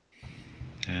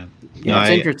 Yeah, no, it's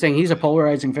interesting. He's a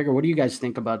polarizing figure. What do you guys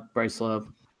think about Bryce Love?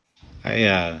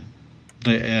 I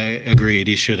agreed.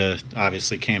 He should have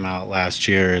obviously came out last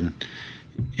year, and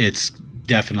it's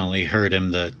definitely hurt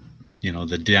him the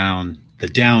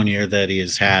down year that he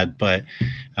has had. But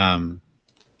I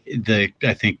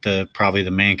think probably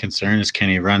the main concern is, can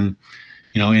he run,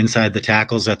 inside the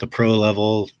tackles at the pro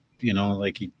level,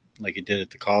 like he did at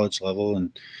the college level.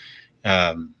 And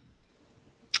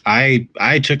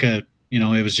I took it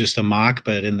was just a mock,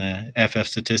 but in the FF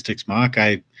statistics mock,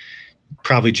 I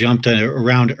probably jumped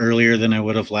around earlier than I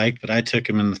would have liked, but I took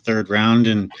him in the 3rd round,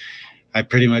 and I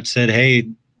pretty much said, hey,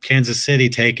 Kansas City,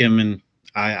 take him, and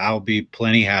I'll be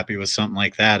plenty happy with something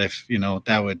like that. If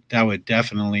that would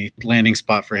definitely, landing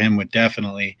spot for him would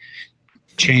definitely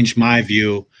change my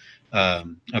view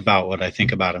about what I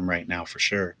think about him right now, for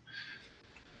sure.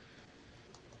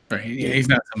 Right. Yeah, he's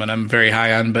not someone I'm very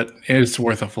high on, but it's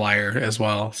worth a flyer as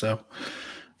well. So,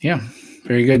 yeah,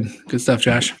 very good. Good stuff,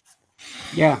 Josh.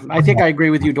 Yeah, I think I agree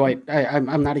with you, Dwight.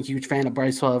 I'm not a huge fan of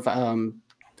Bryce Love.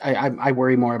 I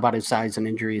worry more about his size and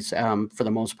injuries for the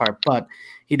most part, but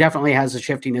he definitely has a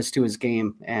shiftiness to his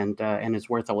game, and is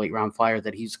worth a late round flyer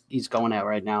that he's going at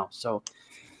right now. So,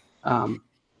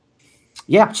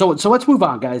 yeah. So let's move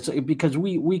on, guys, because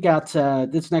we got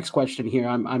this next question here.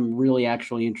 I'm really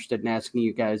actually interested in asking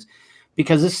you guys,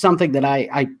 because this is something that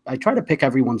I try to pick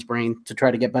everyone's brain to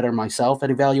try to get better myself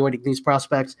at evaluating these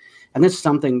prospects. And this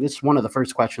is one of the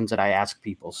first questions that I ask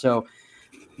people. So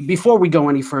before we go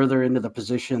any further into the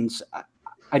positions,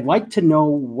 I'd like to know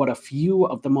what a few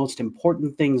of the most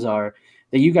important things are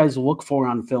that you guys look for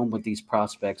on film with these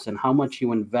prospects, and how much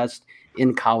you invest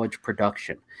in college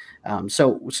production.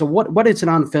 So what is it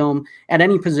on film at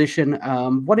any position?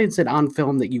 What is it on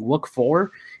film that you look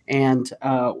for? And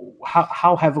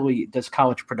how heavily does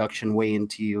college production weigh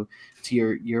into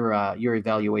your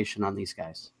evaluation on these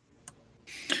guys?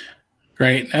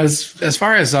 Right. As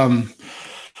far as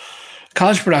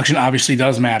college production obviously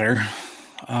does matter.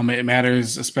 It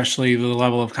matters, especially the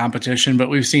level of competition. But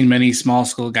we've seen many small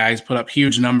school guys put up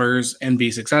huge numbers and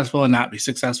be successful and not be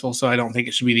successful. So I don't think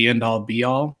it should be the end all be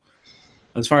all.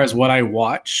 As far as what I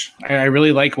watch, I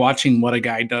really like watching what a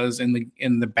guy does in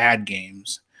the bad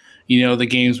games. The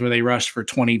games where they rushed for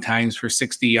 20 times for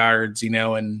 60 yards,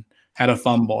 and had a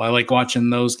fumble. I like watching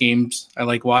those games. I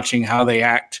like watching how they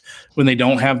act when they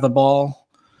don't have the ball.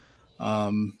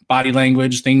 Body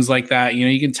language, things like that.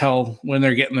 You can tell when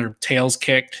they're getting their tails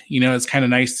kicked. It's kind of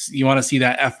nice. You want to see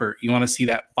that effort. You want to see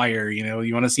that fire.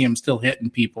 You want to see them still hitting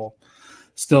people,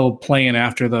 still playing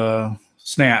after the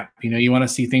snap. You want to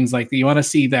see things like that. You want to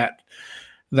see that.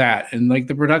 And like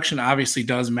the production obviously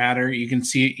does matter. You can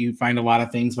see it. You find a lot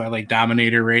of things by like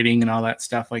dominator rating and all that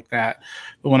stuff like that.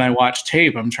 But when I watch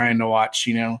tape, I'm trying to watch,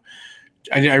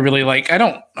 I really like,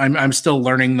 I'm still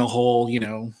learning the whole,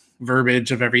 verbiage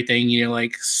of everything,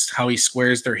 like how he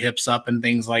squares their hips up and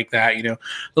things like that.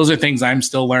 Those are things I'm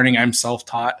still learning. I'm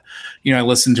self-taught. I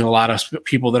listen to a lot of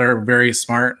people that are very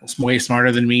smart, way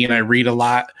smarter than me. And I read a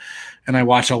lot, and I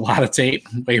watch a lot of tape,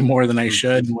 way more than I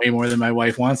should, way more than my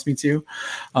wife wants me to.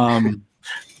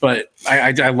 But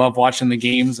I love watching the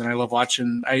games, and I love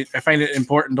watching. I find it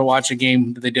important to watch a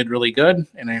game that they did really good,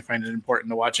 and I find it important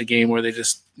to watch a game where they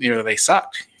just, they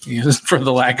sucked, for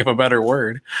the lack of a better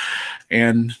word.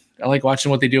 And I like watching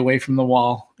what they do away from the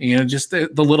wall, just the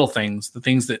little things, the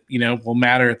things that, will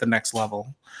matter at the next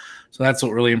level. So that's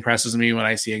what really impresses me when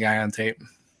I see a guy on tape.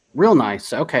 Real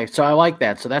nice. Okay. So I like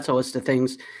that. So that's a list of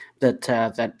things that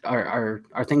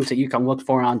are things that you can look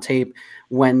for on tape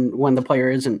when the player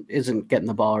isn't getting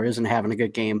the ball or isn't having a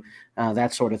good game,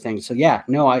 that sort of thing. So yeah,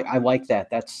 no, I like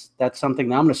that. That's something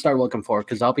that I'm going to start looking for,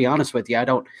 because I'll be honest with you, I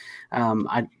don't.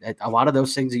 A lot of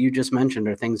those things that you just mentioned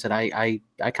are things that I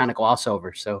kind of gloss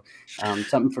over. So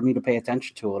something for me to pay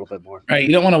attention to a little bit more. Right.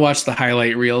 You don't want to watch the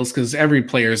highlight reels, because every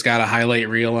player's got a highlight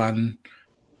reel on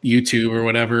YouTube or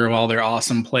whatever of all their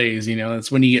awesome plays.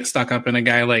 It's when you get stuck up in a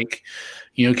guy like,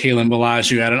 Kalen Ballage,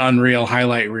 who had an unreal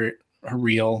highlight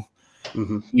reel.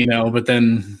 Mm-hmm. But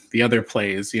then the other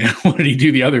plays, what did he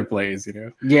do the other plays,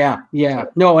 Yeah.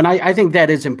 No, and I think that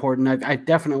is important. I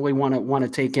definitely want to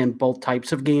take in both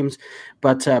types of games,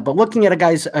 but looking at a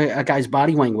guy's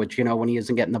body language, when he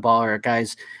isn't getting the ball, or a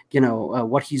guy's,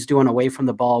 what he's doing away from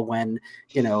the ball when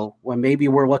maybe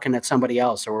we're looking at somebody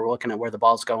else, or we're looking at where the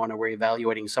ball's going, or we're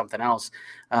evaluating something else,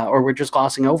 or we're just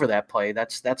glossing over that play.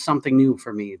 That's something new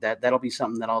for me. That'll be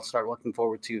something that I'll start looking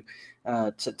forward to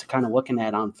kind of looking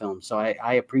at on film. So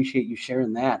I appreciate you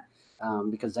sharing that,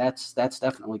 because that's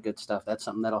definitely good stuff. That's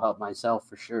something that'll help myself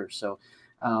for sure. So,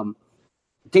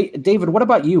 David, what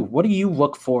about you? What do you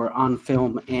look for on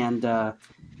film, and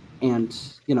And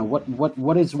what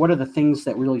are the things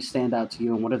that really stand out to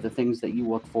you, and what are the things that you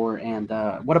look for? And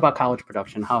what about college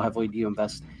production? How heavily do you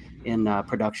invest in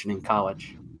production in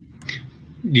college?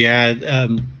 Yeah,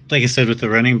 like I said, with the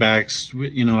running backs,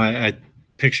 I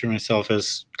picture myself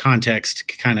as context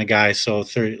kind of guy. So,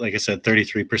 like I said,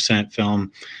 33%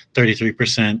 film,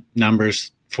 33%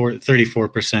 numbers,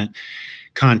 34%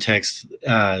 context.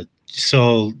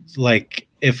 So, like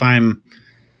if I'm,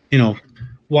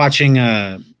 watching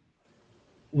a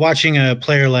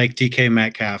player like DK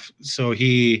Metcalf, so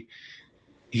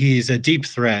he's a deep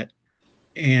threat,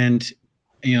 and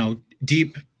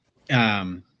deep.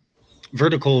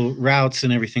 Vertical routes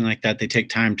and everything like that, they take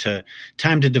time to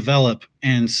develop.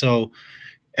 And so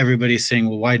everybody's saying,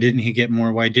 well, why didn't he get more?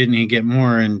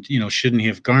 And shouldn't he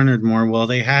have garnered more? Well,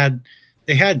 they had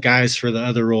guys for the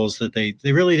other roles that they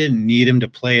really didn't need him to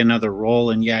play another role.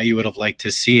 And yeah, you would have liked to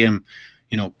see him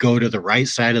go to the right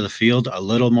side of the field a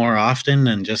little more often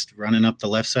than just running up the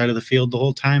left side of the field the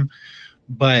whole time.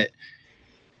 But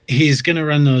he's going to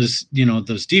run those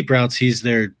deep routes. He's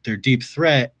their deep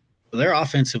threat. Their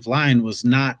offensive line was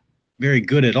not very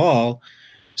good at all.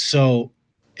 So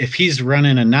if he's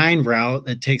running a 9 route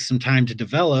that takes some time to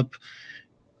develop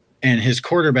and his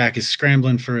quarterback is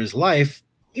scrambling for his life,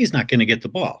 he's not going to get the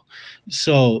ball.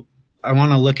 So I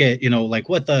want to look at, like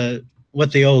what the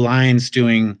O-line's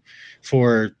doing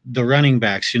for the running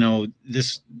backs.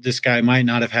 This guy might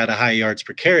not have had a high yards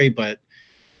per carry, but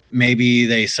maybe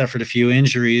they suffered a few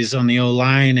injuries on the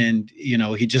O-line and,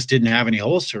 he just didn't have any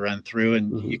holes to run through,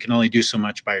 and you can only do so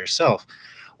much by yourself.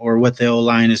 Or what the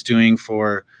O-line is doing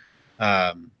for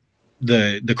the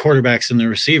quarterbacks and the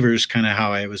receivers, kind of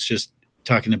how I was just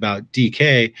talking about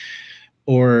DK,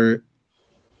 or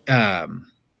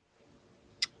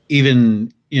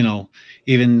even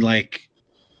like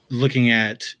looking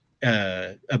at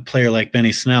a player like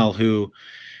Benny Snell, who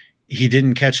he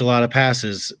didn't catch a lot of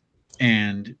passes,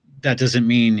 and that doesn't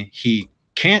mean he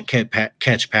can't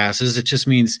catch passes. It just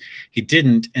means he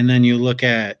didn't. And then you look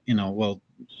at,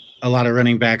 a lot of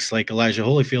running backs like Elijah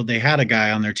Holyfield, they had a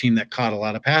guy on their team that caught a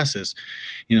lot of passes.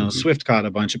 Swift caught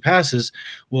a bunch of passes.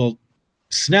 Well,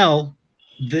 Snell,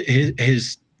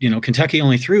 his Kentucky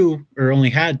only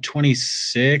had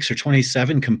 26 or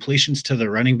 27 completions to the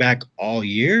running back all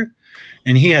year,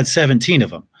 and he had 17 of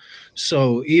them.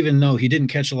 So even though he didn't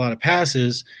catch a lot of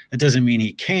passes, it doesn't mean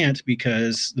he can't,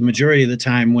 because the majority of the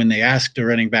time when they asked a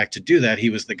running back to do that, he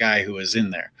was the guy who was in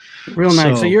there. Real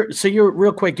nice. So you're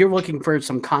real quick, you're looking for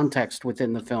some context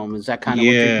within the film. Is that kind of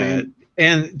what you're saying?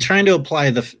 And trying to apply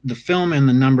the film and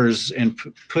the numbers and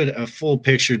put a full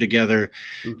picture together.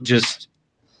 Just,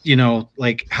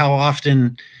 like how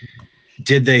often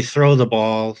did they throw the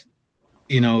ball?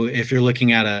 If you're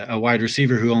looking at a wide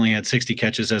receiver who only had 60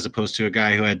 catches as opposed to a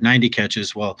guy who had 90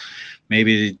 catches, well,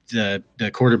 maybe the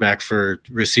quarterback for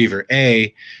receiver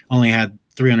A only had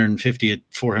 350 at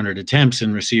 400 attempts,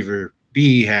 and receiver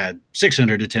B had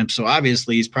 600 attempts. So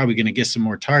obviously he's probably going to get some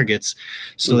more targets.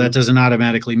 So that doesn't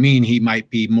automatically mean he might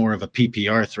be more of a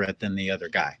PPR threat than the other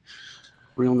guy.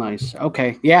 Real nice.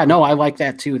 Okay. Yeah, no, I like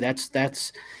that too.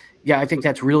 Yeah, I think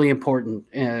that's really important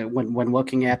when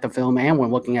looking at the film and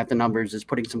when looking at the numbers, is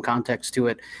putting some context to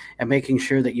it and making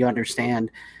sure that you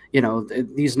understand,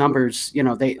 these numbers,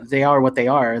 they are what they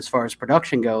are as far as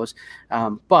production goes.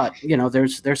 But,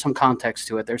 there's some context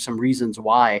to it. There's some reasons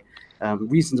why,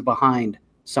 reasons behind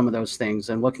some of those things.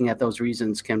 And looking at those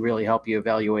reasons can really help you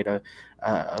evaluate a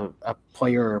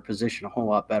player or a position a whole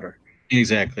lot better.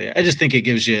 Exactly. I just think it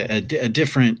gives you a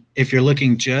different, if you're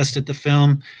looking just at the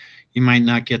film, you might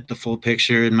not get the full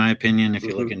picture, in my opinion. If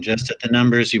you're looking just at the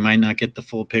numbers, you might not get the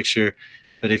full picture.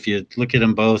 But if you look at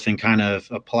them both and kind of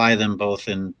apply them both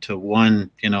into one,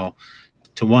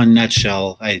 to one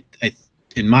nutshell, I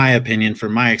in my opinion,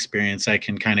 from my experience, I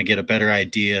can kind of get a better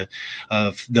idea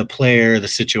of the player, the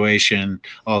situation,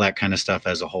 all that kind of stuff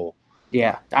as a whole.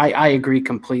 Yeah, I agree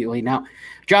completely. Now,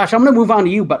 Josh, I'm going to move on to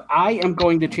you, but I am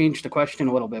going to change the question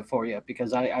a little bit for you,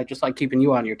 because I just like keeping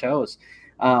you on your toes.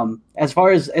 As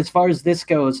far as this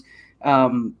goes,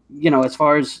 as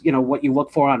far as, what you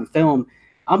look for on film,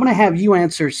 I'm going to have you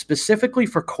answer specifically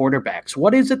for quarterbacks.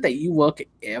 What is it that you look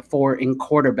for in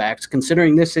quarterbacks,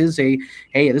 considering this is a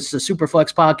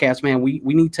SuperFlex podcast, man, we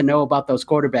need to know about those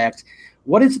quarterbacks.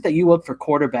 What is it that you look for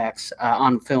quarterbacks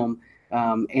on film?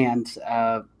 And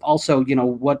also,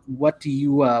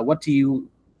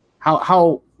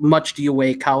 how much do you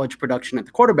weigh college production at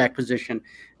the quarterback position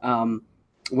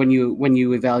when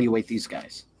you evaluate these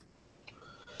guys?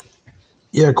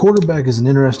 Yeah, quarterback is an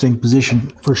interesting position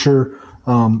for sure.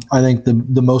 I think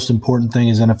the most important thing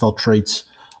is NFL traits.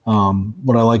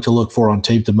 What I like to look for on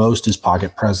tape the most is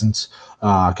pocket presence,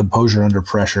 composure under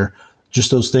pressure, just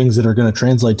those things that are going to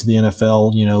translate to the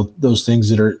NFL, those things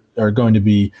that are going to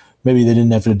be, maybe they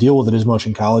didn't have to deal with it as much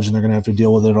in college and they're going to have to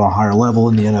deal with it on a higher level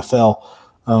in the NFL.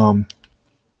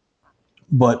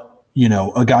 But,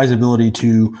 a guy's ability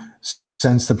to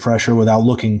sense the pressure without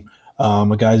looking,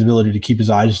 a guy's ability to keep his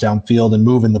eyes downfield and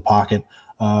move in the pocket,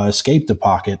 escape the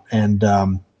pocket. And,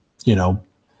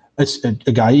 it's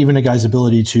a guy's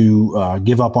ability to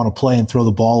give up on a play and throw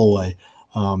the ball away.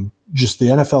 Just the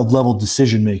NFL level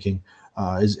decision making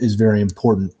is very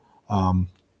important.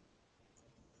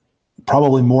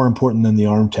 Probably more important than the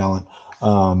arm talent.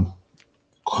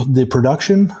 The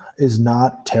production is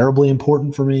not terribly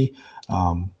important for me.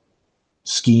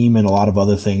 Scheme and a lot of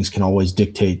other things can always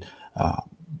dictate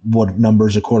what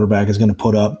numbers a quarterback is going to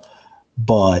put up.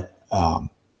 But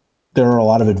there are a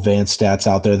lot of advanced stats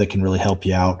out there that can really help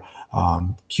you out.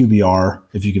 QBR,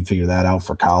 if you can figure that out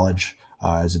for college,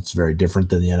 as it's very different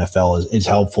than the NFL, is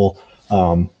helpful.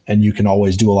 And you can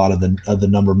always do a lot of the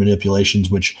number manipulations,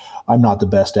 which I'm not the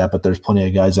best at, but there's plenty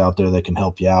of guys out there that can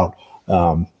help you out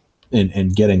in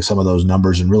getting some of those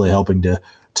numbers and really helping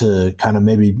to kind of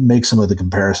maybe make some of the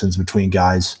comparisons between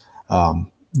guys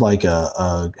like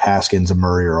a Haskins, a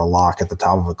Murray, or a Locke at the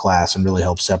top of a class and really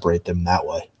help separate them that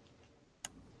way.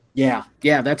 Yeah,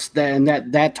 and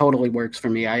that totally works for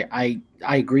me. I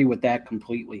agree with that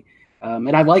completely.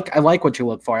 And I like what you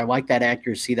look for. I like that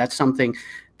accuracy. That's something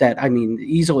that,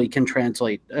 easily can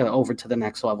translate over to the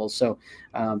next level. So,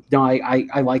 no,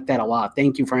 I like that a lot.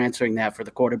 Thank you for answering that for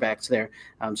the quarterbacks there.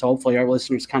 So hopefully our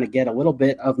listeners kind of get a little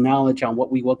bit of knowledge on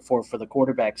what we look for the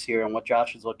quarterbacks here and what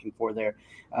Josh is looking for there.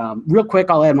 Real quick,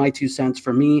 I'll add my 2 cents.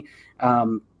 For me,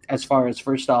 as far as,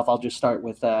 first off, I'll just start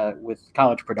with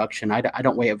college production. I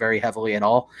don't weigh it very heavily at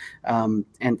all. And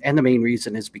the main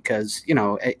reason is because,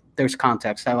 there's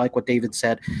context. I like what David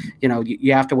said.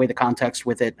 You have to weigh the context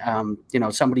with it.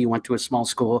 Somebody who went to a small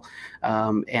school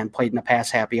and played in a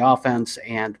pass-happy offense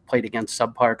and played against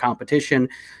subpar competition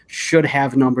should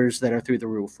have numbers that are through the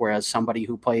roof, whereas somebody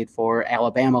who played for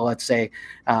Alabama, let's say,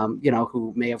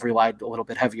 who may have relied a little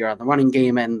bit heavier on the running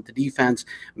game and the defense,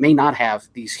 may not have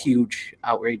these huge,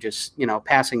 outrageous,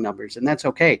 passing numbers, and that's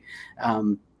okay.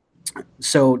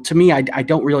 So to me, I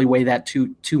don't really weigh that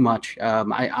too much.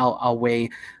 I'll weigh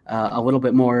a little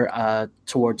bit more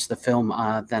towards the film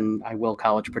than I will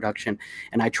college production,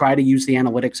 and I try to use the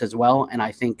analytics as well. And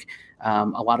I think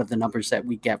a lot of the numbers that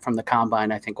we get from the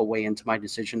combine, I think, will weigh into my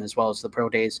decision, as well as the pro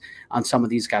days on some of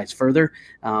these guys further.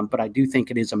 But I do think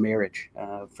it is a marriage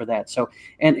for that. So,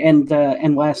 and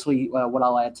lastly, what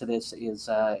I'll add to this is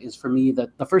for me,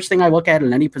 the first thing I look at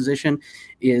in any position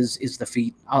is the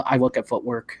feet. I look at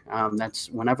footwork. That's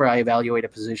whenever I evaluate a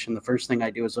position, the first thing I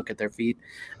do is look at their feet.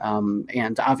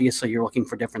 And obviously, you're looking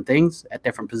for different things at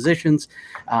different positions.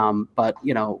 But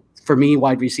for me,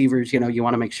 wide receivers, you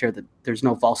want to make sure that there's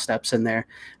no false steps in there,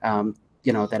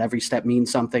 that every step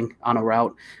means something on a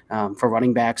route. For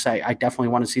running backs, I definitely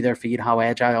want to see their feet. How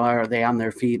agile are they on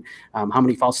their feet? How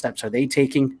many false steps are they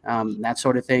taking? That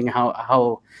sort of thing.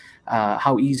 How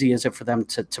easy is it for them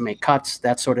to make cuts,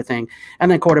 that sort of thing. And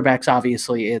then quarterbacks,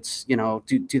 obviously, it's,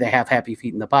 do they have happy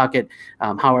feet in the pocket?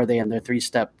 How are they in their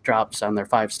 3-step drops, on their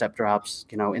 5-step drops,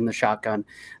 in the shotgun,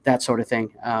 that sort of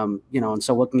thing. And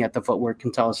so looking at the footwork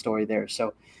can tell a story there.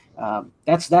 So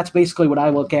that's basically what I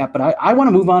look at. But I want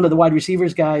to move on to the wide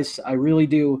receivers, guys. I really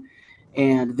do.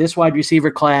 And this wide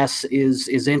receiver class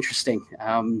is interesting.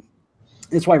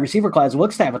 This wide receiver class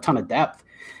looks to have a ton of depth.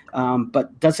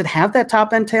 But does it have that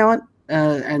top end talent?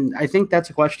 And I think that's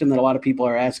a question that a lot of people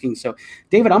are asking. So,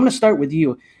 David, I'm going to start with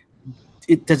you.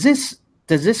 Does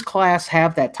this class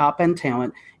have that top end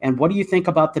talent? And what do you think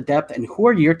about the depth? And who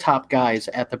are your top guys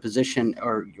at the position?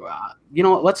 Or,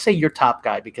 let's say your top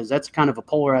guy, because that's kind of a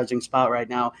polarizing spot right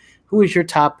now. Who is your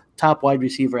top wide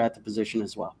receiver at the position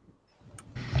as well?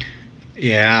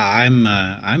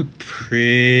 Yeah, I'm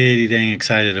pretty dang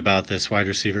excited about this wide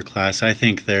receiver class. I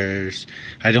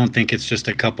don't think it's just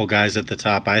a couple guys at the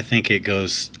top. I think it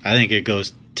goes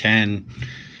 10,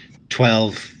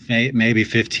 12, maybe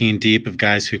 15 deep of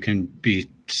guys who can be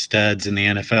studs in the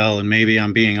NFL, and maybe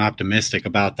I'm being optimistic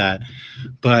about that.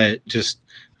 But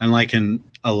I'm liking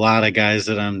a lot of guys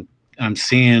that I'm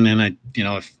seeing, and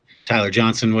if Tyler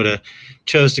Johnson would have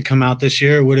chose to come out this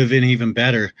year, it would have been even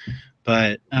better.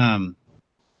 But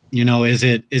is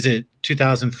it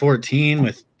 2014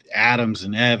 with Adams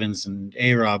and Evans and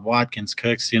A-Rob, Watkins,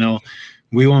 Cooks?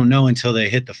 We won't know until they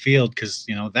hit the field, because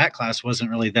that class wasn't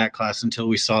really that class until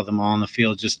we saw them all on the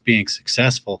field just being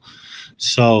successful.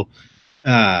 So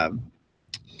I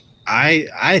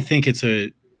think it's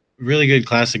a really good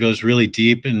class that goes really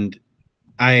deep, and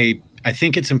I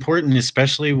think it's important,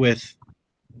 especially with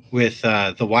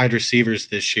the wide receivers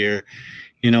this year.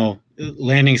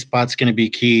 Landing spot's going to be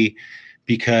key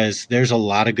because there's a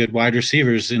lot of good wide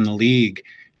receivers in the league.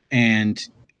 And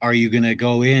are you going to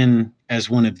go in as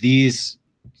one of these,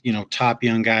 top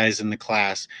young guys in the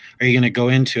class? Are you going to go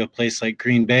into a place like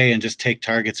Green Bay and just take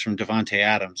targets from Devontae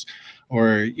Adams?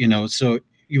 Or, so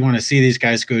you want to see these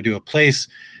guys go to a place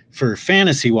for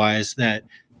fantasy wise that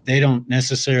they don't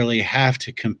necessarily have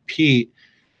to compete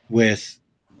with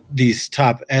these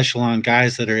top echelon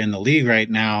guys that are in the league right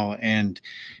now. And,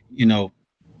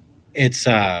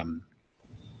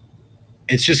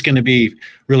 it's just going to be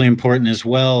really important as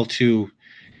well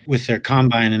with their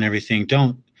combine and everything.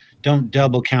 Don't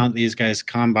double count these guys'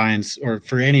 combines, or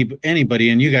for anybody.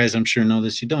 And you guys, I'm sure, know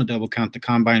this. You don't double count the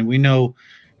combine. We know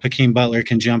Hakeem Butler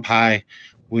can jump high.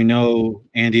 We know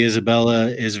Andy Isabella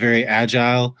is very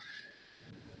agile.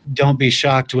 Don't be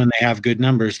shocked when they have good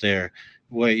numbers there.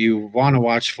 What you want to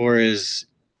watch for is,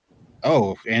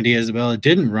 Andy Isabella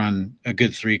didn't run a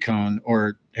good 3-cone,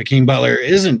 or Hakeem Butler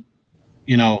isn't,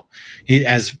 he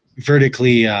as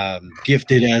vertically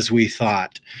gifted as we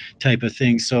thought, type of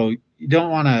thing. So you don't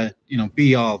want to,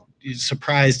 be all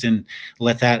surprised and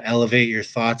let that elevate your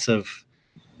thoughts of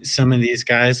some of these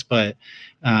guys. But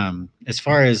as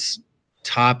far as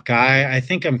top guy, I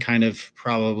think I'm kind of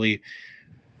probably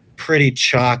pretty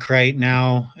chalk right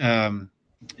now.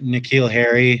 N'Keal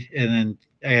Harry, and then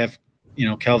I have,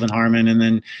 Kelvin Harmon, and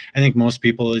then I think most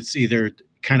people, it's either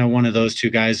kind of one of those two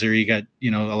guys, or you got, a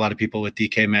lot of people with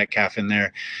DK Metcalf in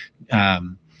there.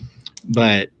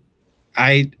 But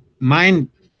mine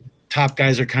top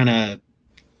guys are kind of,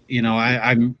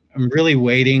 I'm really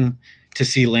waiting to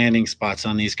see landing spots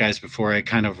on these guys before I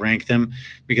kind of rank them,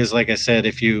 because like I said,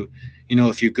 if you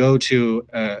go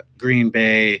to Green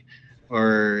Bay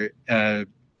or a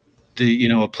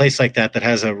place like that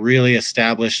has a really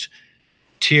established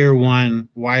tier 1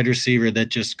 wide receiver that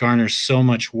just garners so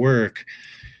much work,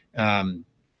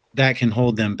 that can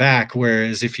hold them back.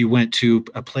 Whereas if you went to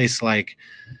a place like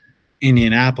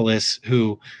Indianapolis,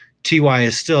 who Ty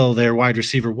is still their wide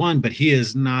receiver 1, but he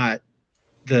is not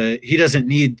he doesn't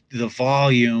need the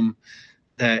volume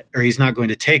or he's not going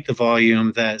to take the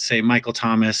volume that, say, Michael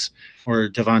Thomas or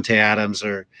Devontae Adams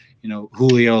or,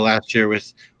 Julio last year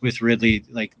with Ridley.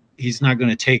 Like, he's not going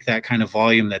to take that kind of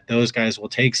volume that those guys will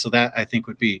take. So that, I think,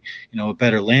 would be, a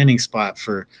better landing spot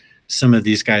for some of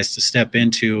these guys to step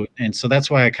into. And so that's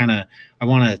why I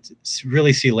want to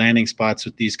really see landing spots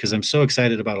with these, because I'm so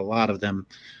excited about a lot of them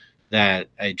that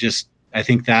I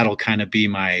think that'll kind of be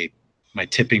my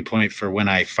tipping point for when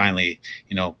I finally,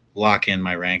 lock in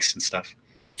my ranks and stuff.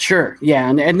 Sure. Yeah.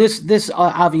 And this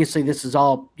obviously this is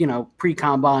all,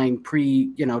 pre-combine,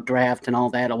 draft and all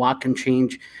that. A lot can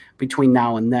change between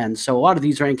now and then. So a lot of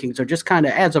these rankings are just kind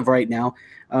of, as of right now,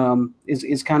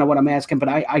 is kind of what I'm asking. But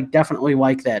I definitely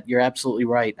like that. You're absolutely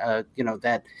right.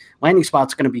 That landing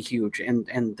spot's going to be huge,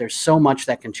 and there's so much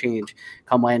that can change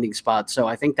come landing spot. So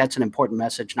I think that's an important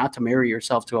message, not to marry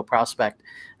yourself to a prospect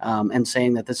and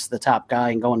saying that this is the top guy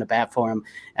and going to bat for him,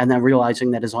 and then realizing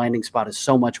that his landing spot is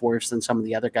so much worse than some of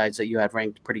the other guys that you had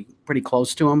ranked pretty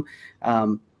close to him.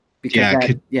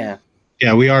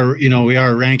 Yeah, we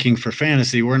are ranking for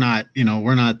fantasy. We're not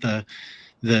the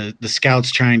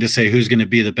scouts trying to say who's going to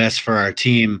be the best for our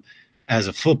team as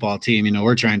a football team.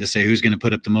 We're trying to say who's going to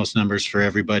put up the most numbers for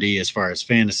everybody as far as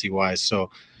fantasy wise. So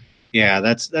yeah,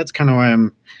 that's kind of why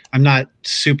I'm not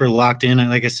super locked in.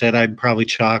 Like I said, I'd probably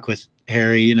chalk with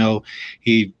Harry,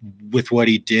 he, with what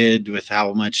he did, with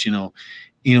how much,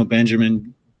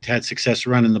 Benjamin had success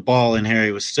running the ball, and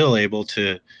Harry was still able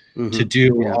to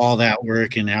do all that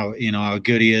work, and how, how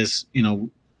good he is,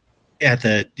 at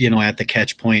the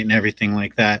catch point and everything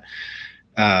like that.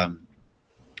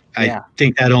 I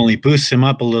think that only boosts him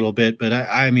up a little bit, but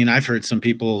I mean, I've heard some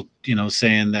people,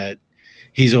 saying that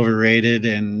he's overrated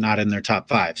and not in their top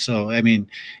 5. So, I mean,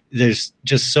 there's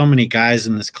just so many guys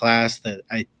in this class that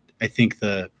I think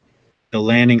the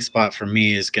landing spot for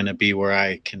me is going to be where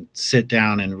I can sit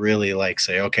down and really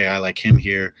say, okay, I like him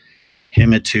here,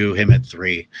 him at 2, him at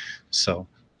 3. So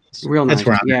real nice. That's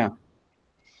where I'm at.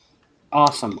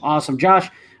 Awesome. Josh,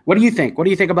 what do you think? What do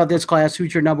you think about this class?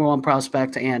 Who's your number 1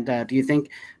 prospect? And do you think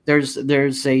there's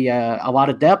a lot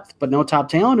of depth but no top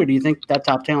talent, or do you think that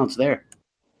top talent's there?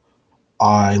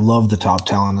 I love the top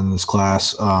talent in this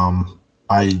class.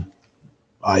 I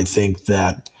think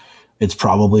that it's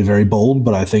probably very bold,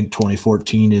 but I think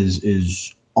 2014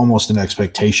 is almost an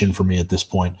expectation for me at this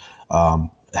point.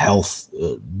 Health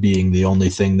being the only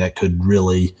thing that could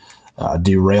really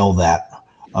derail that.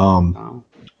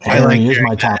 Harry is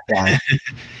my top guy.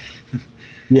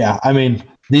 Yeah, I mean,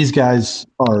 these guys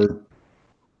are,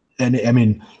 and I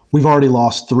mean, we've already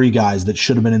lost 3 guys that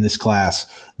should have been in this class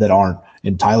that aren't.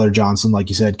 And Tyler Johnson, like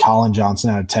you said, Colin Johnson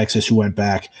out of Texas, who went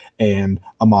back, and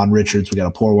Amon Richards. We got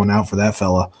to pour one out for that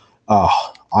fella.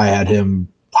 I had him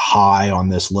high on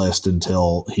this list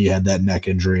until he had that neck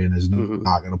injury and is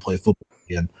not going to play football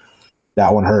again.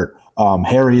 That one hurt.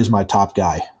 Harry is my top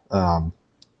guy.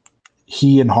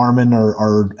 He and Harmon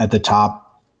are at the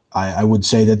top. I would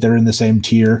say that they're in the same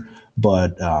tier,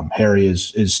 but Harry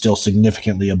is still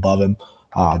significantly above him.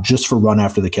 Just for run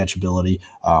after the catch ability.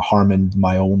 Harmon,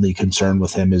 my only concern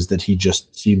with him is that he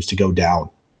just seems to go down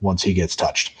once he gets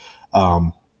touched.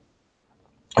 And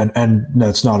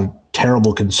that's not a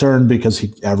terrible concern because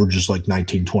he averages like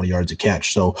 19, 20 yards a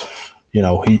catch. So,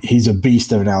 he's a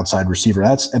beast of an outside receiver.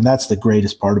 That's the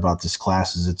greatest part about this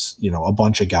class is it's, a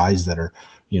bunch of guys that are,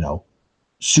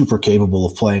 super capable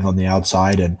of playing on the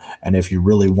outside. And if you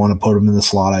really want to put them in the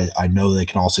slot, I know they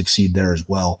can all succeed there as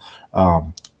well.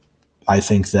 I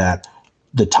think that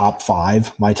my top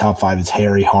 5 is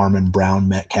Harry, Harmon, Brown,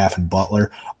 Metcalf, and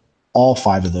Butler. All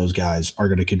 5 of those guys are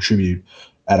going to contribute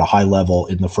at a high level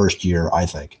in the first year, I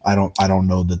think. I don't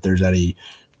know that there's any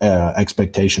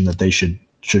expectation that they should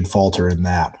falter in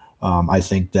that. I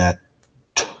think that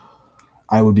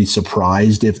I would be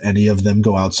surprised if any of them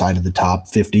go outside of the top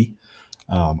 50.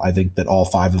 I think that all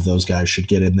 5 of those guys should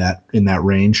get in that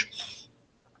range.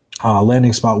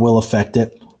 Landing spot will affect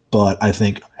it. But I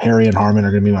think Harry and Harmon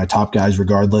are going to be my top guys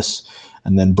regardless.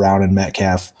 And then Brown and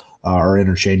Metcalf are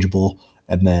interchangeable.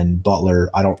 And then Butler,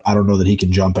 I don't know that he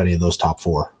can jump any of those top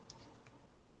 4.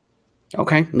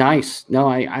 Okay, nice. No,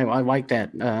 I like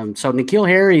that. So N'Keal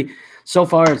Harry so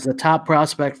far is the top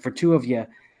prospect for 2 of you.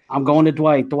 I'm going to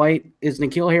Dwight. Dwight, is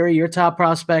N'Keal Harry your top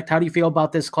prospect? How do you feel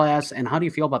about this class? And how do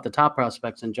you feel about the top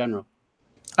prospects in general?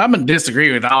 I'm going to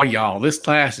disagree with all y'all. This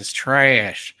class is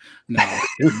trash. No,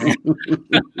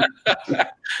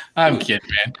 I'm kidding,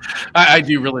 man. I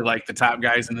do really like the top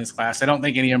guys in this class. I don't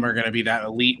think any of them are going to be that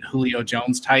elite Julio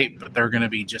Jones type, but they're going to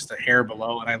be just a hair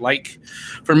below. And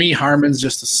for me, Harmon's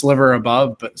just a sliver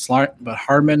above, but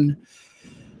Harmon,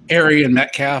 Harry, and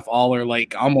Metcalf all are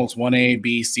like almost 1A,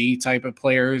 B, C type of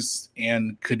players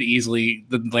and could easily –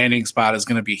 the landing spot is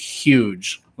going to be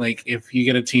huge. Like if you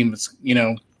get a team that's,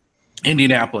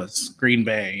 Indianapolis, Green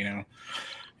Bay,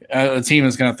 a team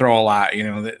is going to throw a lot,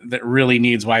 that really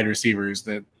needs wide receivers.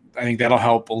 That I think that'll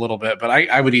help a little bit. But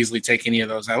I would easily take any of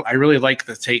those. I really like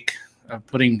the take of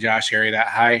putting Josh Harry that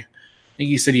high. I think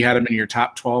you said you had him in your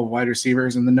top 12 wide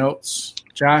receivers in the notes,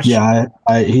 Josh. Yeah,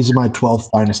 he's my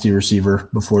 12th dynasty receiver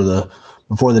before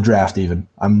the draft. Even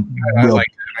I like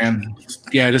that, man.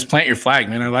 Yeah, just plant your flag,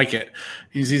 man. I like it.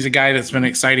 He's a guy that's been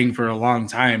exciting for a long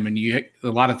time, and a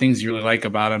lot of things you really like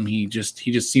about him. He just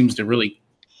seems to really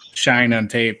shine on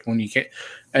tape when you can,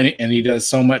 and he does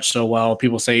so much so well.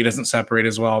 People say he doesn't separate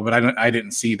as well, but I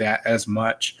didn't see that as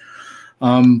much.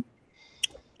 And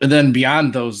then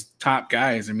beyond those top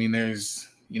guys, I mean, there's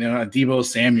Deebo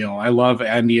Samuel. I love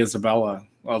Andy Isabella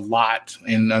a lot,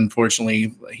 and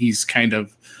unfortunately, he's kind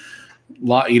of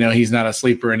he's not a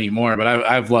sleeper anymore. But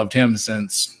I've loved him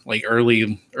since like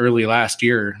early last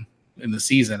year in the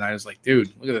season. I was like,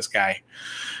 dude, look at this guy.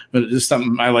 But it's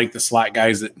something I like the slot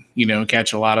guys that,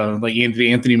 catch a lot of, like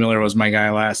Anthony Miller was my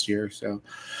guy last year. So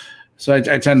I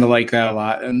tend to like that a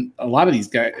lot. And a lot of these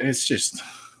guys, it's just,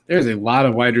 there's a lot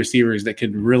of wide receivers that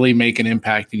could really make an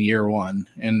impact in year one.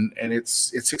 And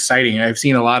it's exciting. I've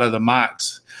seen a lot of the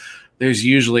mocks. There's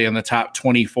usually in the top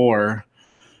 24,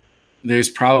 there's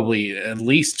probably at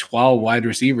least 12 wide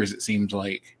receivers, it seems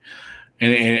like.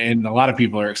 And a lot of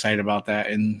people are excited about that.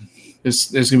 And there's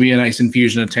going to be a nice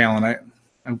infusion of talent.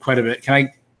 I'm quite a bit. Can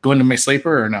I go into my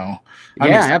sleeper or no?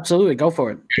 Absolutely. Go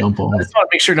for it. Jump on. I just want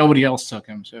to make sure nobody else took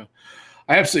him. So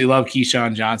I absolutely love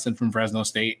Keyshawn Johnson from Fresno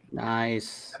State.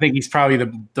 Nice. I think he's probably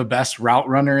the best route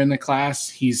runner in the class.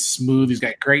 He's smooth. He's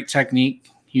got great technique.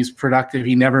 He's productive.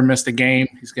 He never missed a game.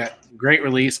 He's got great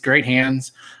release, great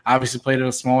hands. Obviously played at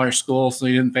a smaller school, so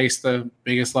he didn't face the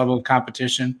biggest level of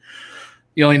competition.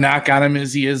 The only knock on him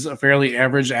is he is a fairly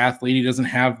average athlete. He doesn't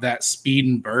have that speed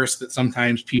and burst that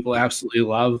sometimes people absolutely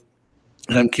love.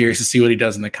 And I'm curious to see what he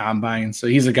does in the combine. So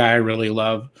he's a guy I really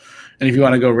love. And if you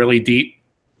want to go really deep,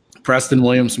 Preston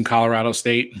Williams from Colorado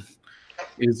State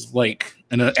is like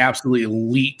an absolutely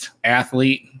elite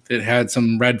athlete that had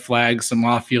some red flags, some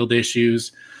off-field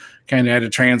issues, kind of had to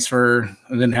transfer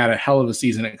and then had a hell of a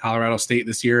season at Colorado State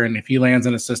this year. And if he lands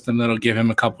in a system that'll give him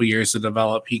a couple years to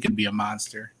develop, he could be a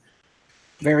monster.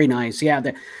 Very nice. Yeah,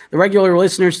 the regular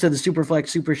listeners to the SuperFlex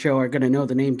Super Show are going to know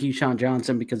the name Keyshawn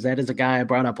Johnson because that is a guy I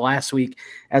brought up last week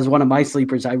as one of my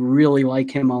sleepers. I really like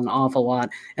him an awful lot,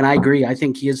 and I agree. I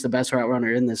think he is the best route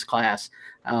runner in this class.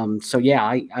 So yeah,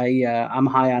 I'm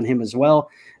high on him as well.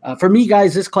 For me,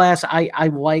 guys, this class I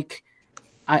like.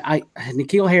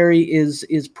 N'Keal Harry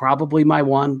is probably my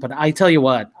one, but I tell you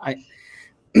what,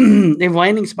 if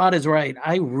landing spot is right,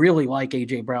 I really like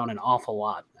A.J. Brown an awful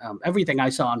lot. Everything I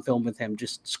saw on film with him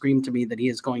just screamed to me that he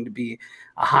is going to be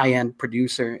a high-end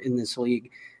producer in this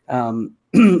league. And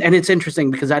it's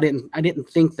interesting because I didn't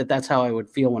think that that's how I would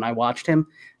feel when I watched him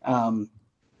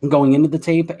going into the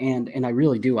tape, and I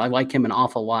really do. I like him an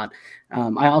awful lot.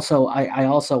 I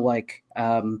also like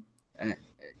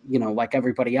like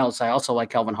everybody else, I also like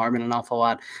Kelvin Harmon an awful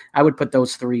lot. I would put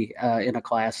those three in a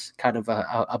class kind of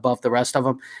above the rest of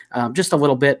them, just a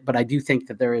little bit. But I do think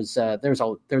that there's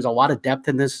a lot of depth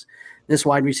in this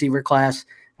wide receiver class,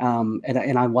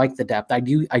 and I like the depth. I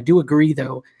do agree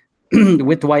though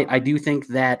with Dwight. I do think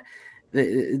that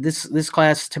this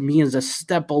class to me is a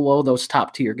step below those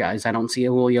top tier guys. I don't see a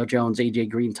Julio Jones, AJ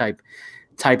Green type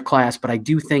class, but I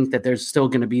do think that there's still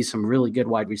going to be some really good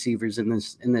wide receivers in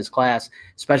this class,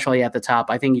 especially at the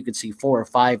top. I think you could see 4 or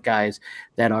 5 guys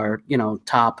that are,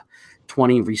 top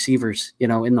 20 receivers,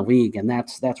 in the league. And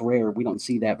that's rare. We don't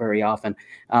see that very often.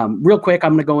 Real quick,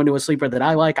 I'm going to go into a sleeper that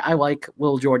I like. I like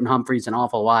Will Jordan Humphreys an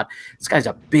awful lot. This guy's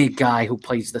a big guy who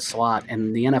plays the slot,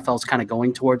 and the NFL's kind of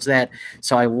going towards that.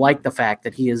 So I like the fact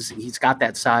that he's got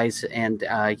that size, and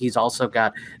he's also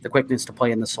got the quickness to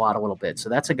play in the slot a little bit. So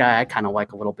that's a guy I kind of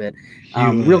like a little bit.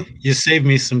 You saved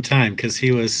me some time because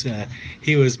he was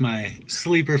my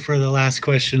sleeper for the last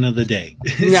question of the day.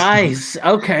 Nice.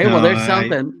 Okay. Well, there's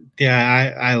something.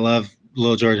 I love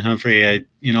Lil Jordan Humphrey. A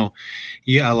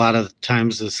lot of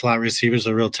times the slot receivers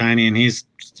are real tiny, and he's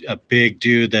a big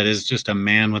dude that is just a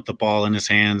man with the ball in his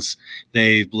hands.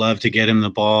 They love to get him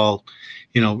the ball.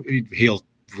 He'll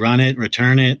run it,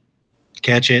 return it,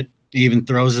 catch it, even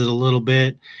throws it a little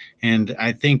bit. And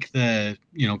I think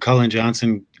Cullen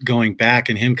Johnson going back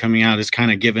and him coming out has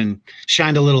kind of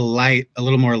shined a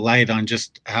little more light on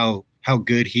just how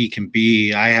good he can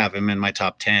be. I have him in my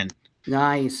top 10.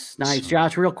 Nice.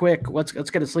 Josh, real quick, let's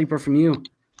get a sleeper from you.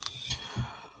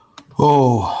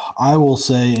 Oh, I will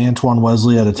say Antoine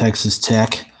Wesley out of Texas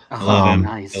Tech. I love him.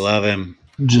 Nice. I love him.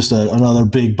 Just another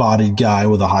big-bodied guy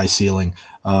with a high ceiling.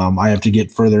 I have to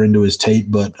get further into his tape,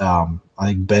 but I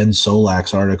think Ben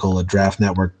Solak's article at Draft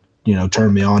Network,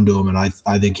 turned me on to him, and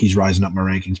I think he's rising up my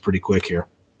rankings pretty quick here.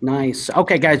 Nice.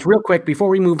 Okay, guys, real quick before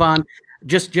we move on.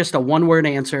 Just a one-word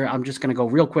answer. I'm just going to go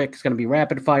real quick. It's going to be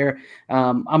rapid fire.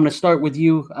 I'm going to start with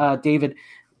you, David.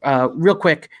 Real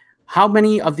quick, how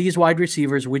many of these wide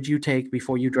receivers would you take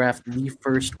before you draft the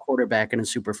first quarterback in a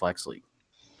SuperFlex league?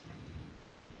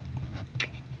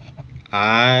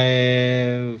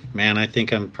 I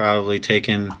think I'm probably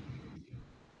taking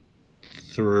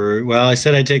through. Well, I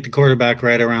said I'd take the quarterback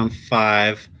right around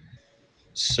 5.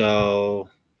 So.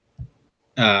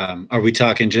 Are we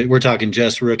talking? We're talking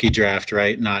just rookie draft,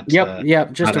 right? Not.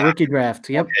 Yep. Just a rookie draft.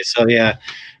 Yep. Okay, so yeah,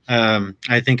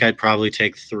 I think I'd probably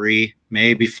take 3,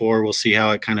 maybe 4. We'll see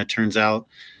how it kind of turns out.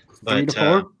 3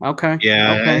 to 4. Okay.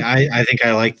 Yeah, okay. I think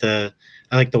I like the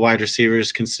wide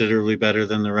receivers considerably better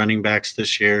than the running backs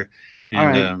this year.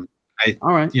 And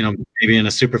all right. Maybe in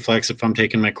a super flex, if I'm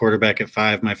taking my quarterback at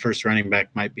 5, my first running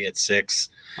back might be at 6.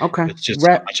 Okay. It's just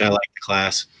how much I like the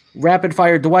class. Rapid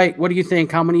fire, Dwight. What do you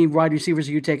think? How many wide receivers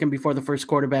are you taking before the first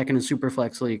quarterback in a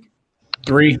SuperFlex league?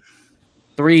 3.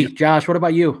 Josh, what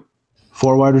about you?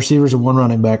 4 wide receivers and 1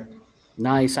 running back.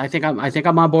 Nice. I think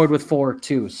I'm on board with 4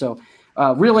 too. So,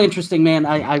 really interesting, man.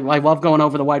 I love going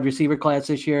over the wide receiver class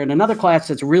this year. And another class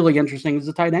that's really interesting is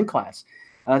the tight end class.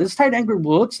 This tight end group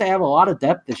looks to have a lot of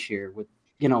depth this year. With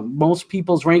most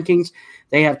people's rankings,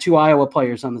 they have 2 Iowa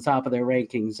players on the top of their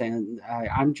rankings, and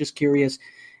I'm just curious.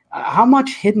 How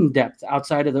much hidden depth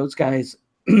outside of those guys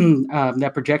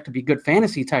that project to be good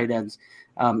fantasy tight ends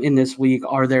in this league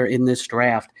are there in this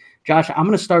draft? Josh, I'm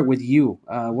going to start with you.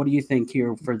 What do you think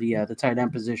here for the tight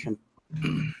end position?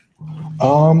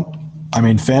 Fant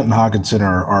and Hawkinson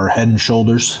are head and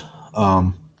shoulders,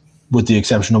 with the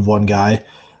exception of one guy.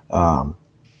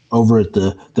 Over at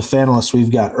the Fanalists, we've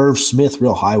got Irv Smith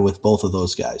real high with both of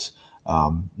those guys.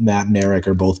 Matt and Eric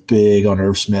are both big on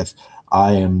Irv Smith.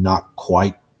 I am not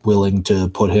quite willing to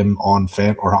put him on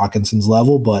Fant or Hawkinson's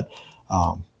level, but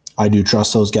I do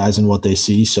trust those guys in what they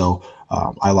see. So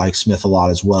I like Smith a lot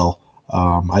as well.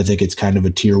 I think it's kind of a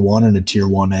tier 1 and a tier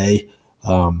 1A.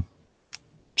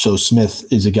 So Smith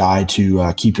is a guy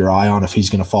to keep your eye on if he's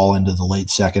going to fall into the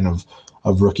late second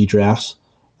of rookie drafts.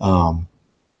 And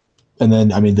And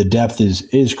then, I mean, the depth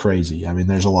is crazy. I mean,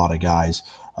 there's a lot of guys.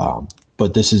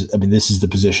 But this is the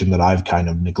position that I've kind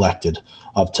of neglected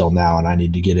up till now, and I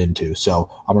need to get into. So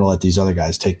I'm going to let these other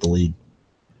guys take the lead.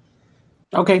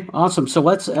 Okay, awesome. So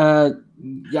let's.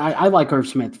 I like Irv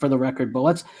Smith for the record,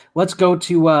 but let's go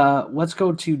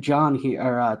to John here,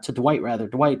 or to Dwight rather.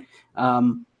 Dwight,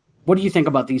 what do you think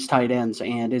about these tight ends?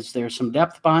 And is there some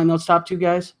depth behind those top two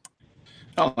guys?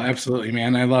 Oh, absolutely,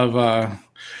 man. I love.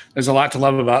 There's a lot to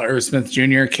love about Irv Smith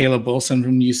Jr., Caleb Wilson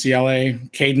from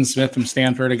UCLA, Caden Smith from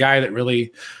Stanford, a guy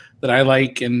that I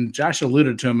like, and Josh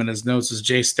alluded to him in his notes, is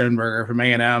Jay Sternberger from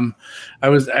A&M.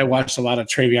 I watched a lot of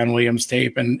Travion Williams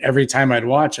tape, and every time I'd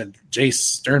watch it, Jay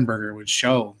Sternberger would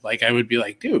show. Like, I would be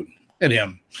like, dude, look at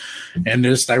him. And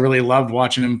I really loved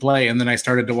watching him play. And then I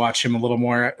started to watch him a little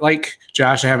more. Like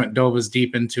Josh, I haven't dove as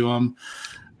deep into him.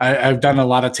 I've done a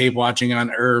lot of tape watching on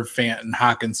Irv, Fant, and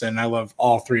Hawkinson. I love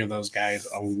all three of those guys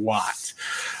a lot.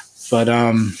 But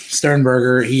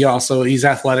Sternberger, he's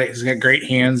athletic. He's got great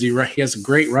hands. He has a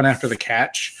great run after the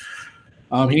catch.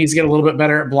 He needs to get a little bit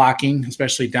better at blocking,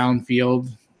 especially downfield.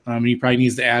 He probably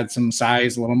needs to add some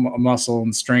size, a little muscle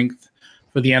and strength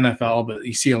for the NFL. But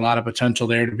you see a lot of potential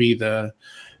there to be the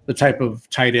type of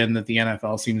tight end that the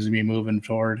NFL seems to be moving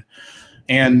toward.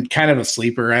 And kind of a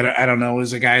sleeper. I don't know,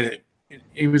 is a guy that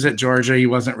he was at Georgia. He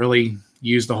wasn't really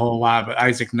used a whole lot, but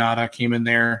Isaac Nada came in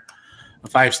there, a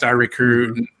 5-star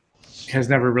recruit, and has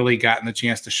never really gotten the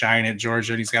chance to shine at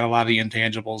Georgia. And he's got a lot of the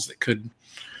intangibles that could,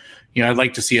 I'd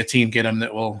like to see a team get him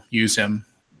that will use him,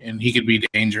 and he could be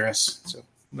dangerous. So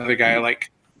another guy I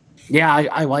like. Yeah,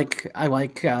 I like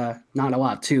not a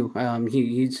lot too.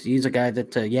 He's a guy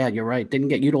that you're right, didn't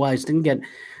get utilized, didn't get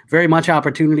very much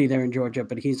opportunity there in Georgia,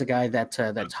 but he's a guy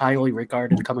that's highly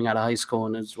regarded coming out of high school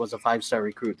and was a 5-star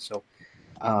recruit. So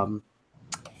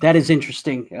that is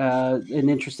interesting, an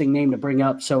interesting name to bring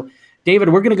up. So David,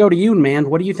 we're going to go to you, man.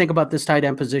 What do you think about this tight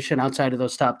end position outside of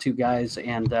those top two guys?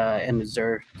 And is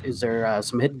there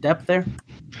some hidden depth there?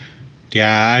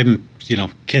 Yeah, I'm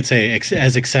can't say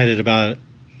as excited about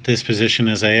this position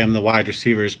as I am the wide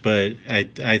receivers, but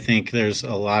I think there's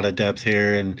a lot of depth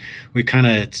here, and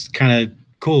it's kind of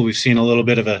cool. We've seen a little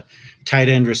bit of a tight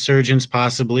end resurgence,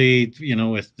 possibly,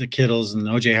 with the Kittles and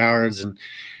OJ Howards and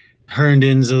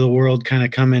Herndons of the world kind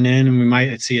of coming in, and we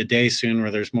might see a day soon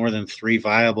where there's more than 3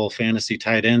 viable fantasy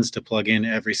tight ends to plug in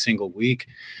every single week.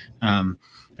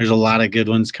 There's a lot of good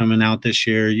ones coming out this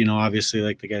year, obviously,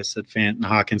 like the guy said, Fant and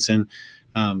Hawkinson.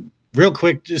 Real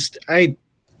quick, I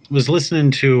was listening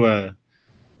to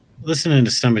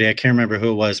somebody, I can't remember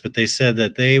who it was, but they said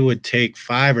that they would take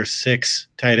 5 or 6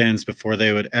 tight ends before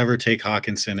they would ever take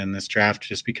Hawkinson in this draft,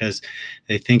 just because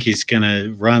they think he's going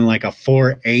to run like a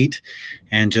 4.8,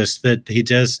 and just that he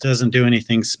just doesn't do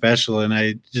anything special. And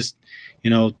I just,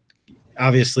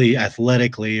 obviously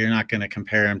athletically, you're not going to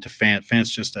compare him to Fant.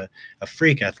 Fant's just a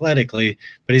freak athletically,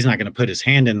 but he's not going to put his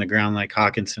hand in the ground like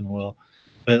Hawkinson will.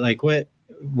 But like, what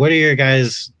are your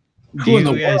guys? Who in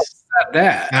the world said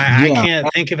that? I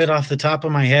can't think of it off the top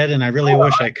of my head, and I really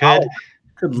wish I could.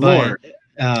 Good Lord.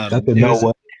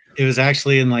 It was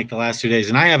actually in like the last 2 days,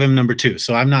 and I have him number 2,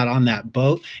 so I'm not on that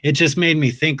boat. It just made me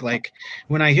think, like,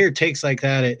 when I hear takes like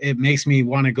that, it makes me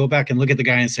want to go back and look at the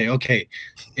guy and say, okay,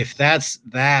 if that's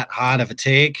that hot of a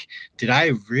take, did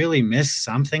I really miss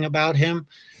something about him?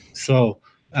 So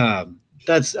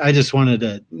I just wanted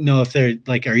to know if they're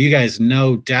like, are you guys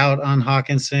no doubt on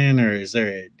Hawkinson, or is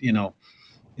there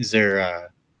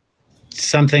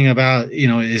something about,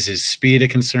 is his speed a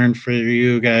concern for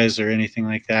you guys or anything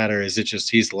like that? Or is it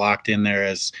just he's locked in there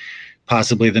as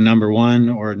possibly the number 1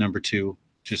 or number 2,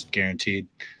 just guaranteed?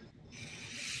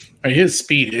 His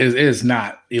speed is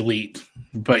not elite,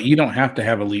 but you don't have to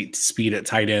have elite speed at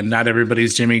tight end. Not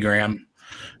everybody's Jimmy Graham.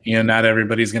 Not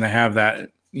everybody's going to have that,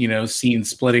 scene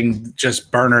splitting, just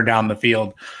burner down the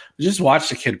field. Just watch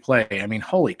the kid play. I mean,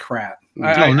 holy crap.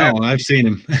 I've seen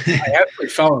him. I actually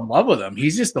fell in love with him.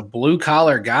 He's just a blue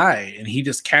collar guy, and he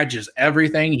just catches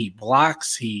everything. He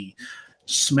blocks. He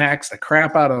smacks the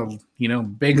crap out of,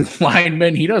 big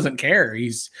linemen. He doesn't care.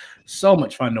 He's so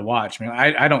much fun to watch, man.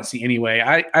 I don't see any way.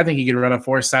 I think he could run a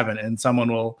 4.7, and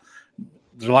someone will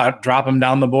drop him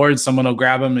down the board. Someone will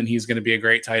grab him, and he's going to be a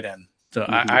great tight end. So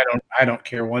I don't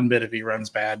care one bit if he runs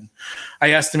bad.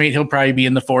 I estimate he'll probably be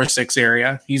in the 4.6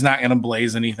 area. He's not going to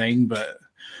blaze anything, but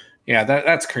Yeah,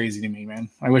 that's crazy to me, man.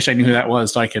 I wish I knew who that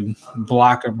was so I could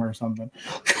block him or something.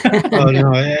 Oh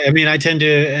no, I mean I tend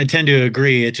to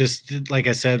agree. It just, like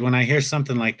I said, when I hear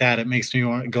something like that, it makes me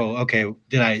want to go, okay,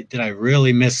 did I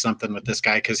really miss something with this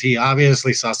guy? Because he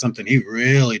obviously saw something he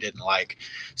really didn't like.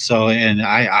 So, and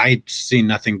I see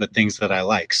nothing but things that I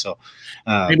like. So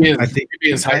maybe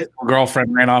his high school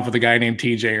girlfriend ran off with a guy named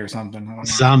TJ or something. I don't know.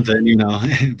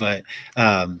 Something, but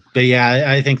yeah,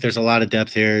 I think there's a lot of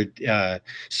depth here.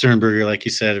 Sternberger, like you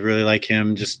said, I really like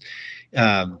him. Just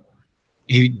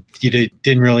you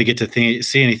didn't really get to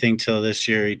see anything till this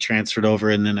year. He transferred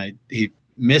over, and then he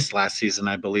missed last season,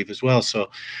 I believe, as well. So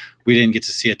we didn't get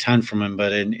to see a ton from him.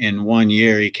 But in 1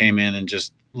 year, he came in and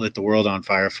just lit the world on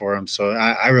fire for him. So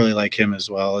I really like him as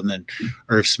well. And then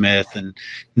Irv Smith and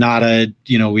Nada,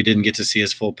 we didn't get to see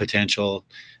his full potential.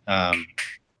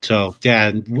 So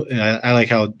yeah, I like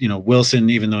how Wilson,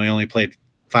 even though he only played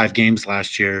 5 games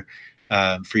last year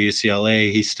for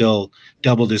UCLA, he still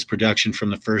doubled his production from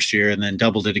the first year and then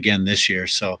doubled it again this year.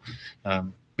 So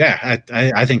yeah,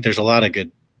 I think there's a lot of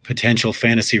good potential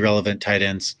fantasy relevant tight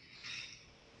ends.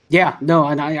 Yeah, no,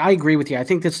 and I agree with you. I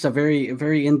think this is a very,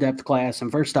 very in-depth class.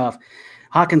 And first off,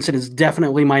 Hawkinson is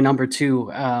definitely my number 2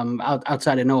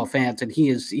 outside of Noah Fant, and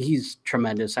he's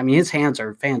tremendous. I mean, his hands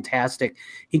are fantastic.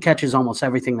 He catches almost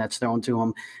everything that's thrown to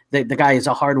him. The guy is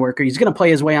a hard worker. He's going to play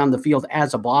his way on the field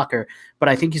as a blocker, but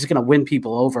I think he's going to win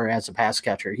people over as a pass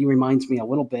catcher. He reminds me a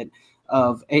little bit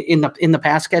of in the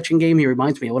pass catching game. He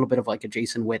reminds me a little bit of like a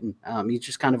Jason Witten. He's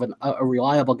just kind of a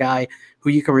reliable guy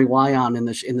who you can rely on in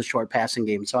the short passing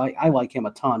game. So I like him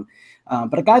a ton.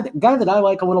 But a guy that I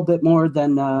like a little bit more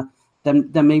than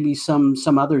maybe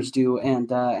some others do, and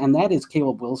that is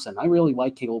Caleb Wilson. I really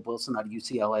like Caleb Wilson out of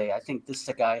UCLA. I think this is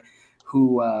a guy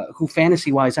who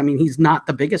fantasy wise, I mean, he's not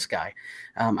the biggest guy.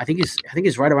 I think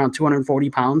he's right around 240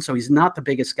 pounds, so he's not the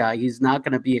biggest guy. He's not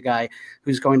going to be a guy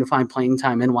who's going to find playing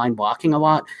time in line blocking a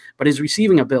lot, but his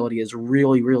receiving ability is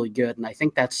really, really good, and I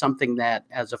think that's something that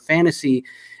as a fantasy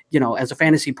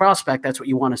prospect, that's what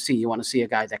you want to see. You want to see a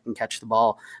guy that can catch the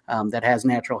ball, that has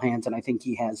natural hands, and I think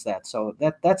he has that. So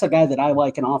that's a guy that I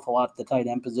like an awful lot at the tight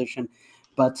end position.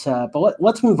 But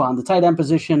let's move on. The tight end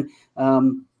position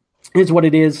is what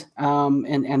it is,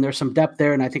 and there's some depth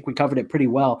there, and I think we covered it pretty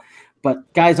well.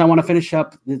 But guys, I want to finish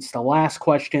up. It's the last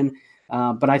question,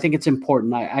 but I think it's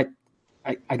important.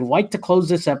 I'd like to close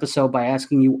this episode by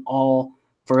asking you all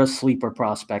for a sleeper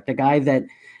prospect, a guy that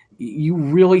you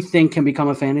really think can become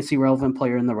a fantasy relevant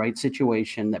player in the right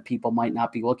situation that people might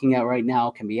not be looking at right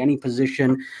now. Can be any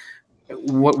position,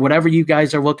 whatever you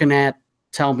guys are looking at,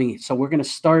 tell me. So we're going to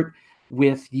start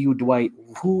with you, Dwight.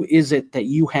 Who is it that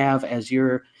you have as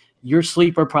your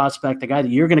sleeper prospect, the guy that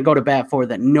you're going to go to bat for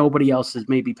that nobody else is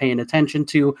maybe paying attention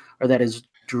to, or that is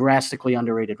drastically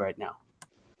underrated right now?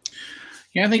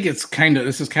 Yeah, I think this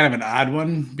is kind of an odd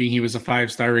one, being he was a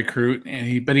 5-star recruit,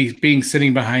 but he's being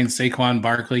sitting behind Saquon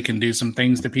Barkley can do some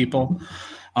things to people.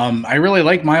 I really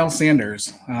like Miles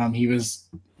Sanders. He was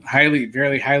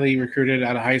very highly recruited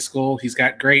out of high school. He's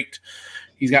got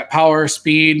power,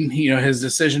 speed. His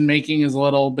decision making is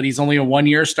but he's only a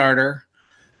 1-year starter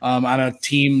on a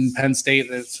team, Penn State,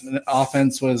 that's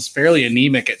offense was fairly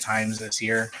anemic at times this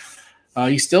year.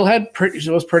 He still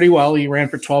was pretty well. He ran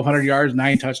for 1,200 yards,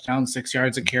 9 touchdowns, 6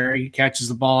 yards a carry. He catches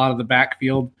the ball out of the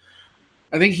backfield.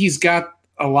 I think he's got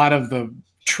a lot of the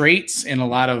traits and a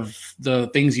lot of the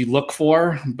things you look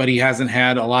for, but he hasn't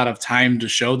had a lot of time to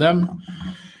show them.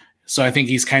 So I think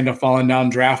he's kind of fallen down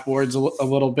draft boards a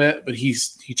little bit, but he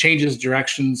changes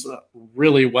directions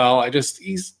really well.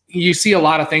 You see a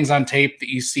lot of things on tape that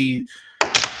you see.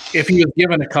 If he was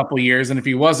given a couple years and if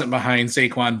he wasn't behind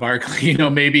Saquon Barkley,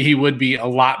 maybe he would be a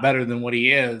lot better than what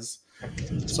he is.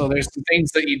 So there's some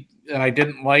things that I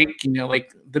didn't like,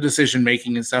 like the decision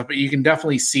making and stuff, but you can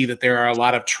definitely see that there are a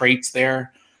lot of traits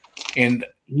there, and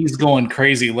he's going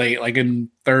crazy late, like in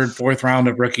 3rd, 4th round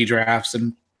of rookie drafts.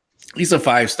 And he's a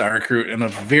 5-star recruit and a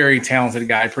very talented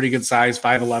guy, pretty good size,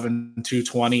 5'11",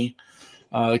 220.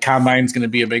 The combine's going to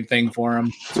be a big thing for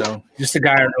him. So just a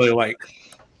guy I really like.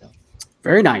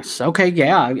 Very nice. Okay,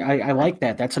 yeah, I like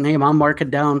that. That's a name I'm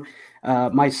marking down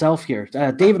myself here.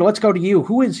 David, let's go to you.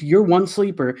 Who is your one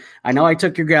sleeper? I know I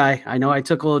took your guy. I know I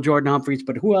took a little Jordan Humphreys,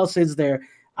 but who else is there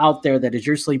out there that is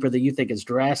your sleeper that you think is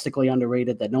drastically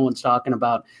underrated, that no one's talking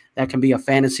about, that can be a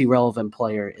fantasy relevant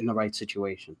player in the right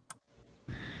situation?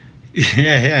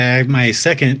 Yeah, my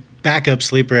second backup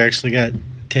sleeper actually got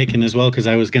taken as well because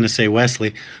I was going to say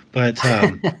Wesley, but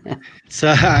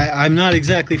so I'm not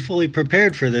exactly fully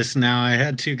prepared for this now. I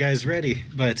had 2 guys ready,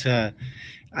 but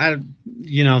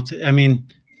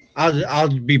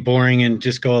I'll be boring and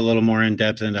just go a little more in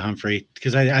depth into Humphrey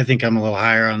because I think I'm a little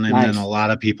higher on him than a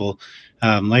lot of people.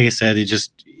 Like I said,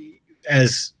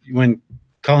 as when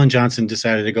Colin Johnson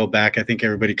decided to go back, I think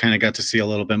everybody kind of got to see a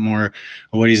little bit more of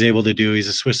what he's able to do. He's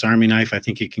a Swiss Army knife. I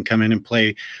think he can come in and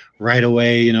play right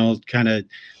away. Kind of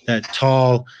that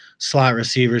tall slot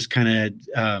receivers.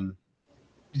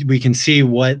 We can see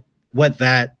what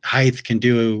that height can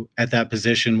do at that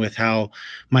position with how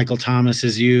Michael Thomas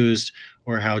is used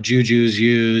or how Juju's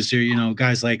used, or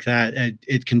guys like that.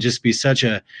 It can just be such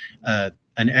an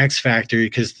X factor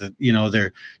because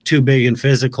they're too big and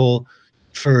physical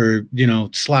for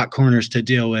slot corners to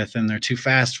deal with, and they're too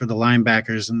fast for the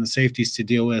linebackers and the safeties to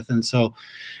deal with. And so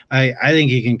I think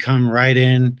he can come right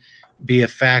in, be a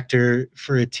factor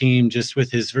for a team just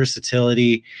with his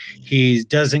versatility. He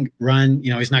doesn't run,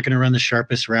 he's not going to run the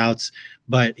sharpest routes,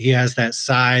 but he has that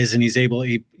size and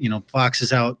he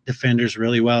boxes out defenders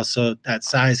really well. So that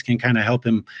size can kind of help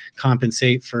him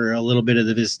compensate for a little bit of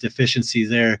his deficiency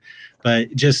there.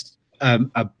 But just a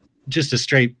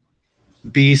straight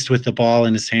beast with the ball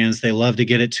in his hands. They love to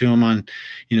get it to him on,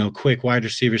 quick wide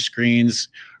receiver screens,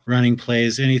 running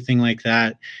plays, anything like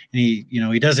that. And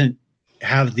he doesn't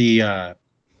have the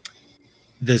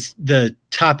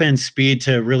top end speed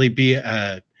to really be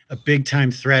a big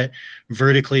time threat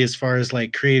vertically as far as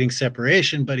like creating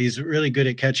separation, but he's really good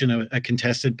at catching a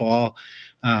contested ball.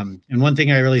 And one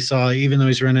thing I really saw, even though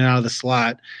he's running out of the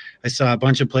slot, I saw a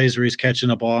bunch of plays where he's catching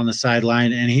a ball on the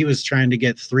sideline and he was trying to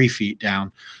get 3 feet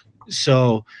down.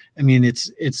 So, I mean,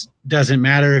 it's doesn't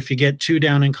matter if you get 2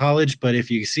 down in college, but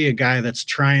if you see a guy that's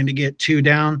trying to get 2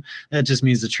 down, that just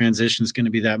means the transition is going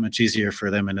to be that much easier for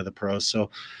them into the pros. So,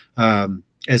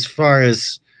 as far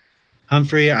as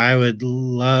Humphrey, I would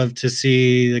love to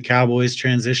see the Cowboys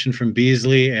transition from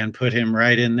Beasley and put him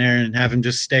right in there and have him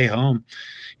just stay home.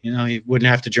 He wouldn't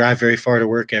have to drive very far to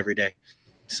work every day.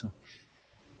 So.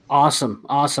 Awesome.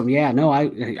 Yeah, no, I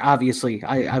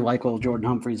like little Jordan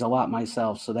Humphreys a lot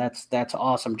myself. So that's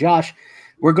awesome. Josh,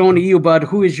 we're going to you, bud.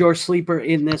 Who is your sleeper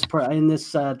in this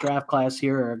draft class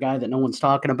here, or a guy that no one's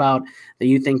talking about that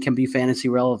you think can be fantasy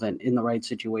relevant in the right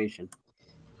situation?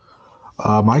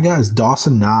 My guy is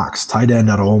Dawson Knox, tight end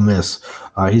out of Ole Miss.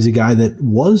 He's a guy that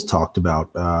was talked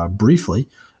about briefly.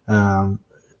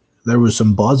 There was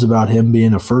some buzz about him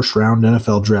being a first-round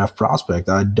NFL draft prospect.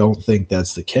 I don't think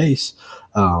that's the case.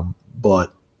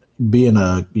 But being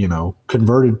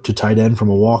converted to tight end from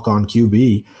a walk-on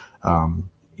QB,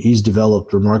 he's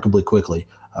developed remarkably quickly.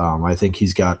 I think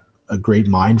he's got a great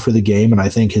mind for the game, and I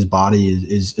think his body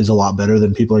is a lot better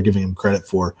than people are giving him credit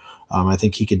for. I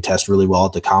think he can test really well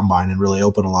at the combine and really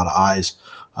open a lot of eyes.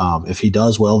 If he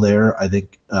does well there, I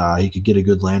think he could get a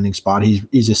good landing spot.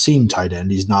 He's a seam tight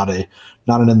end. He's not an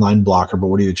inline blocker, but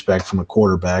what do you expect from a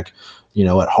quarterback,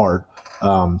 at heart?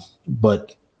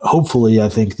 But hopefully, I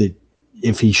think that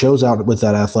if he shows out with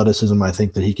that athleticism, I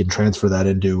think that he can transfer that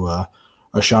into a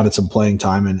shot at some playing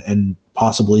time and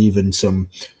possibly even some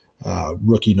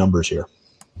rookie numbers here.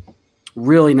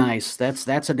 Really nice.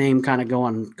 That's a name kind of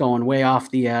going way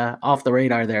off the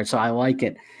radar there. So I like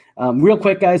it. Real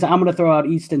quick, guys, I'm going to throw out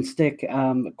Easton Stick,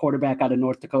 quarterback out of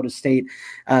North Dakota State.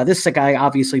 This is a guy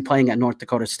obviously playing at North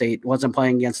Dakota State, wasn't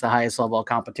playing against the highest level of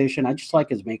competition. I just like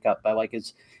his makeup. I like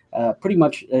his pretty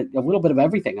much a little bit of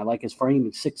everything. I like his frame.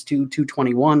 He's 6'2",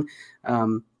 221.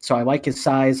 So I like his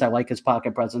size. I like his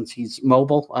pocket presence. He's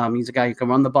mobile. He's a guy you can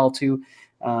run the ball to.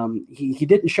 He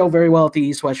didn't show very well at the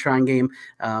East-West Shrine game.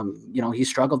 He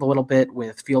struggled a little bit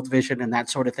with field vision and that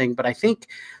sort of thing. But I think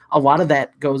a lot of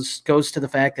that goes to the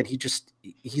fact that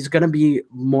he's going to be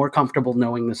more comfortable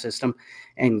knowing the system.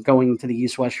 And going to the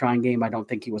East-West Shrine game, I don't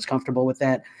think he was comfortable with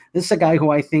that. This is a guy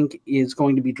who I think is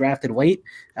going to be drafted late,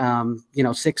 6th,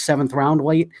 7th round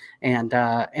late. And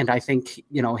I think,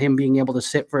 him being able to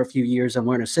sit for a few years and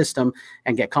learn a system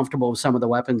and get comfortable with some of the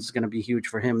weapons is going to be huge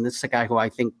for him. This is a guy who I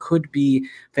think could be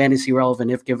fantasy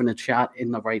relevant if given a shot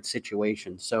in the right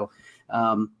situation. So,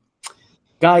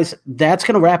 guys, that's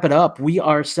going to wrap it up. We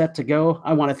are set to go.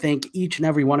 I want to thank each and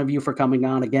every one of you for coming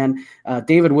on again.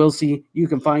 David Wilsey, you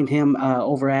can find him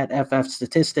over at FF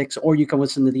Statistics, or you can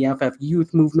listen to the FF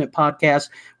Youth Movement podcast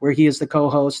where he is the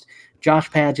co-host.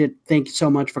 Josh Padgett, thank you so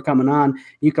much for coming on.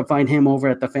 You can find him over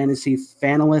at the Fantasy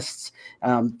Fanalists.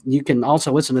 You can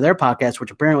also listen to their podcast, which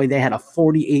apparently they had a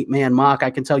 48-man mock. I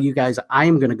can tell you guys, I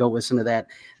am going to go listen to that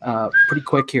pretty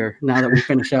quick here now that we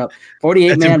finish up.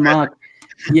 48-man mock.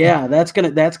 Yeah, that's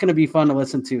gonna be fun to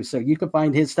listen to. So you can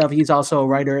find his stuff. He's also a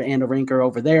writer and a ranker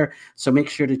over there. So make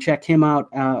sure to check him out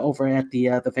over at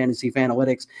the Fantasy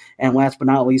Fanalytics. And last but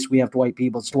not least, we have Dwight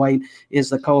Peebles. Dwight is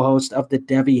the co-host of the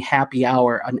Debbie Happy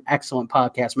Hour, an excellent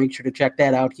podcast. Make sure to check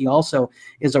that out. He also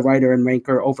is a writer and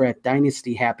ranker over at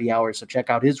Dynasty Happy Hour. So check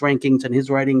out his rankings and his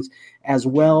writings as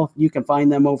well. You can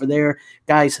find them over there.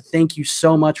 Guys, thank you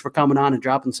so much for coming on and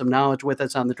dropping some knowledge with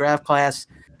us on the draft class.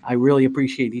 I really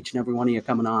appreciate each and every one of you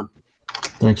coming on.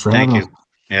 Thanks for having us.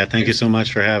 Yeah, thank you so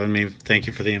much for having me. Thank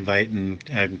you for the invite, and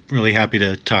I'm really happy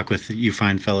to talk with you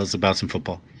fine fellas about some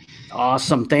football.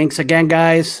 Awesome. Thanks again,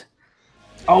 guys.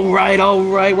 All right.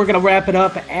 We're going to wrap it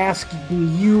up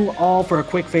asking you all for a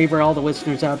quick favor, all the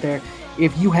listeners out there.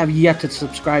 If you have yet to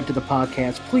subscribe to the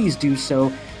podcast, please do so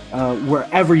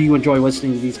wherever you enjoy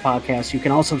listening to these podcasts. You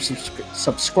can also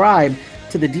subscribe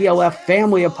to the DLF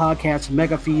family of podcasts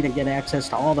mega feed and get access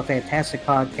to all the fantastic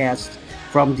podcasts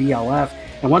from DLF.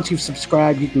 And once you've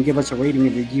subscribed, you can give us a rating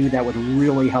and review. That would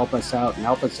really help us out and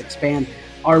help us expand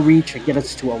our reach and get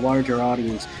us to a larger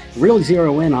audience. Really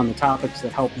zero in on the topics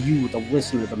that help you, the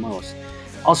listener, the most.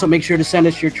 Also, make sure to send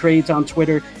us your trades on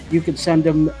Twitter. You can send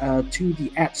them to the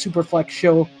 @SuperFlex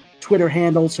Show Twitter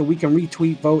handle so we can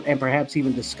retweet, vote, and perhaps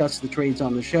even discuss the trades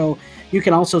on the show. You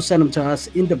can also send them to us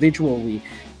individually.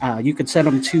 You can send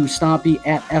them to Stompy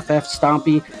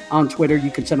 @FFStompy on Twitter. You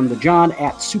can send them to John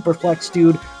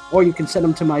 @SuperFlexDude, or you can send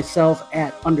them to myself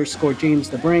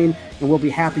 @_JamesTheBrain, and we'll be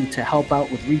happy to help out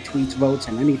with retweets, votes,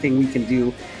 and anything we can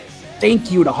do.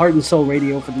 Thank you to Heart and Soul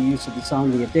Radio for the use of the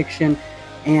song The Addiction,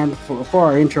 and for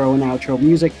our intro and outro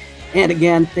music. And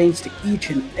again, thanks to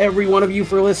each and every one of you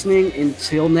for listening.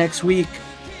 Until next week,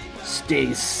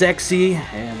 stay sexy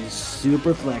and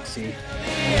super flexy.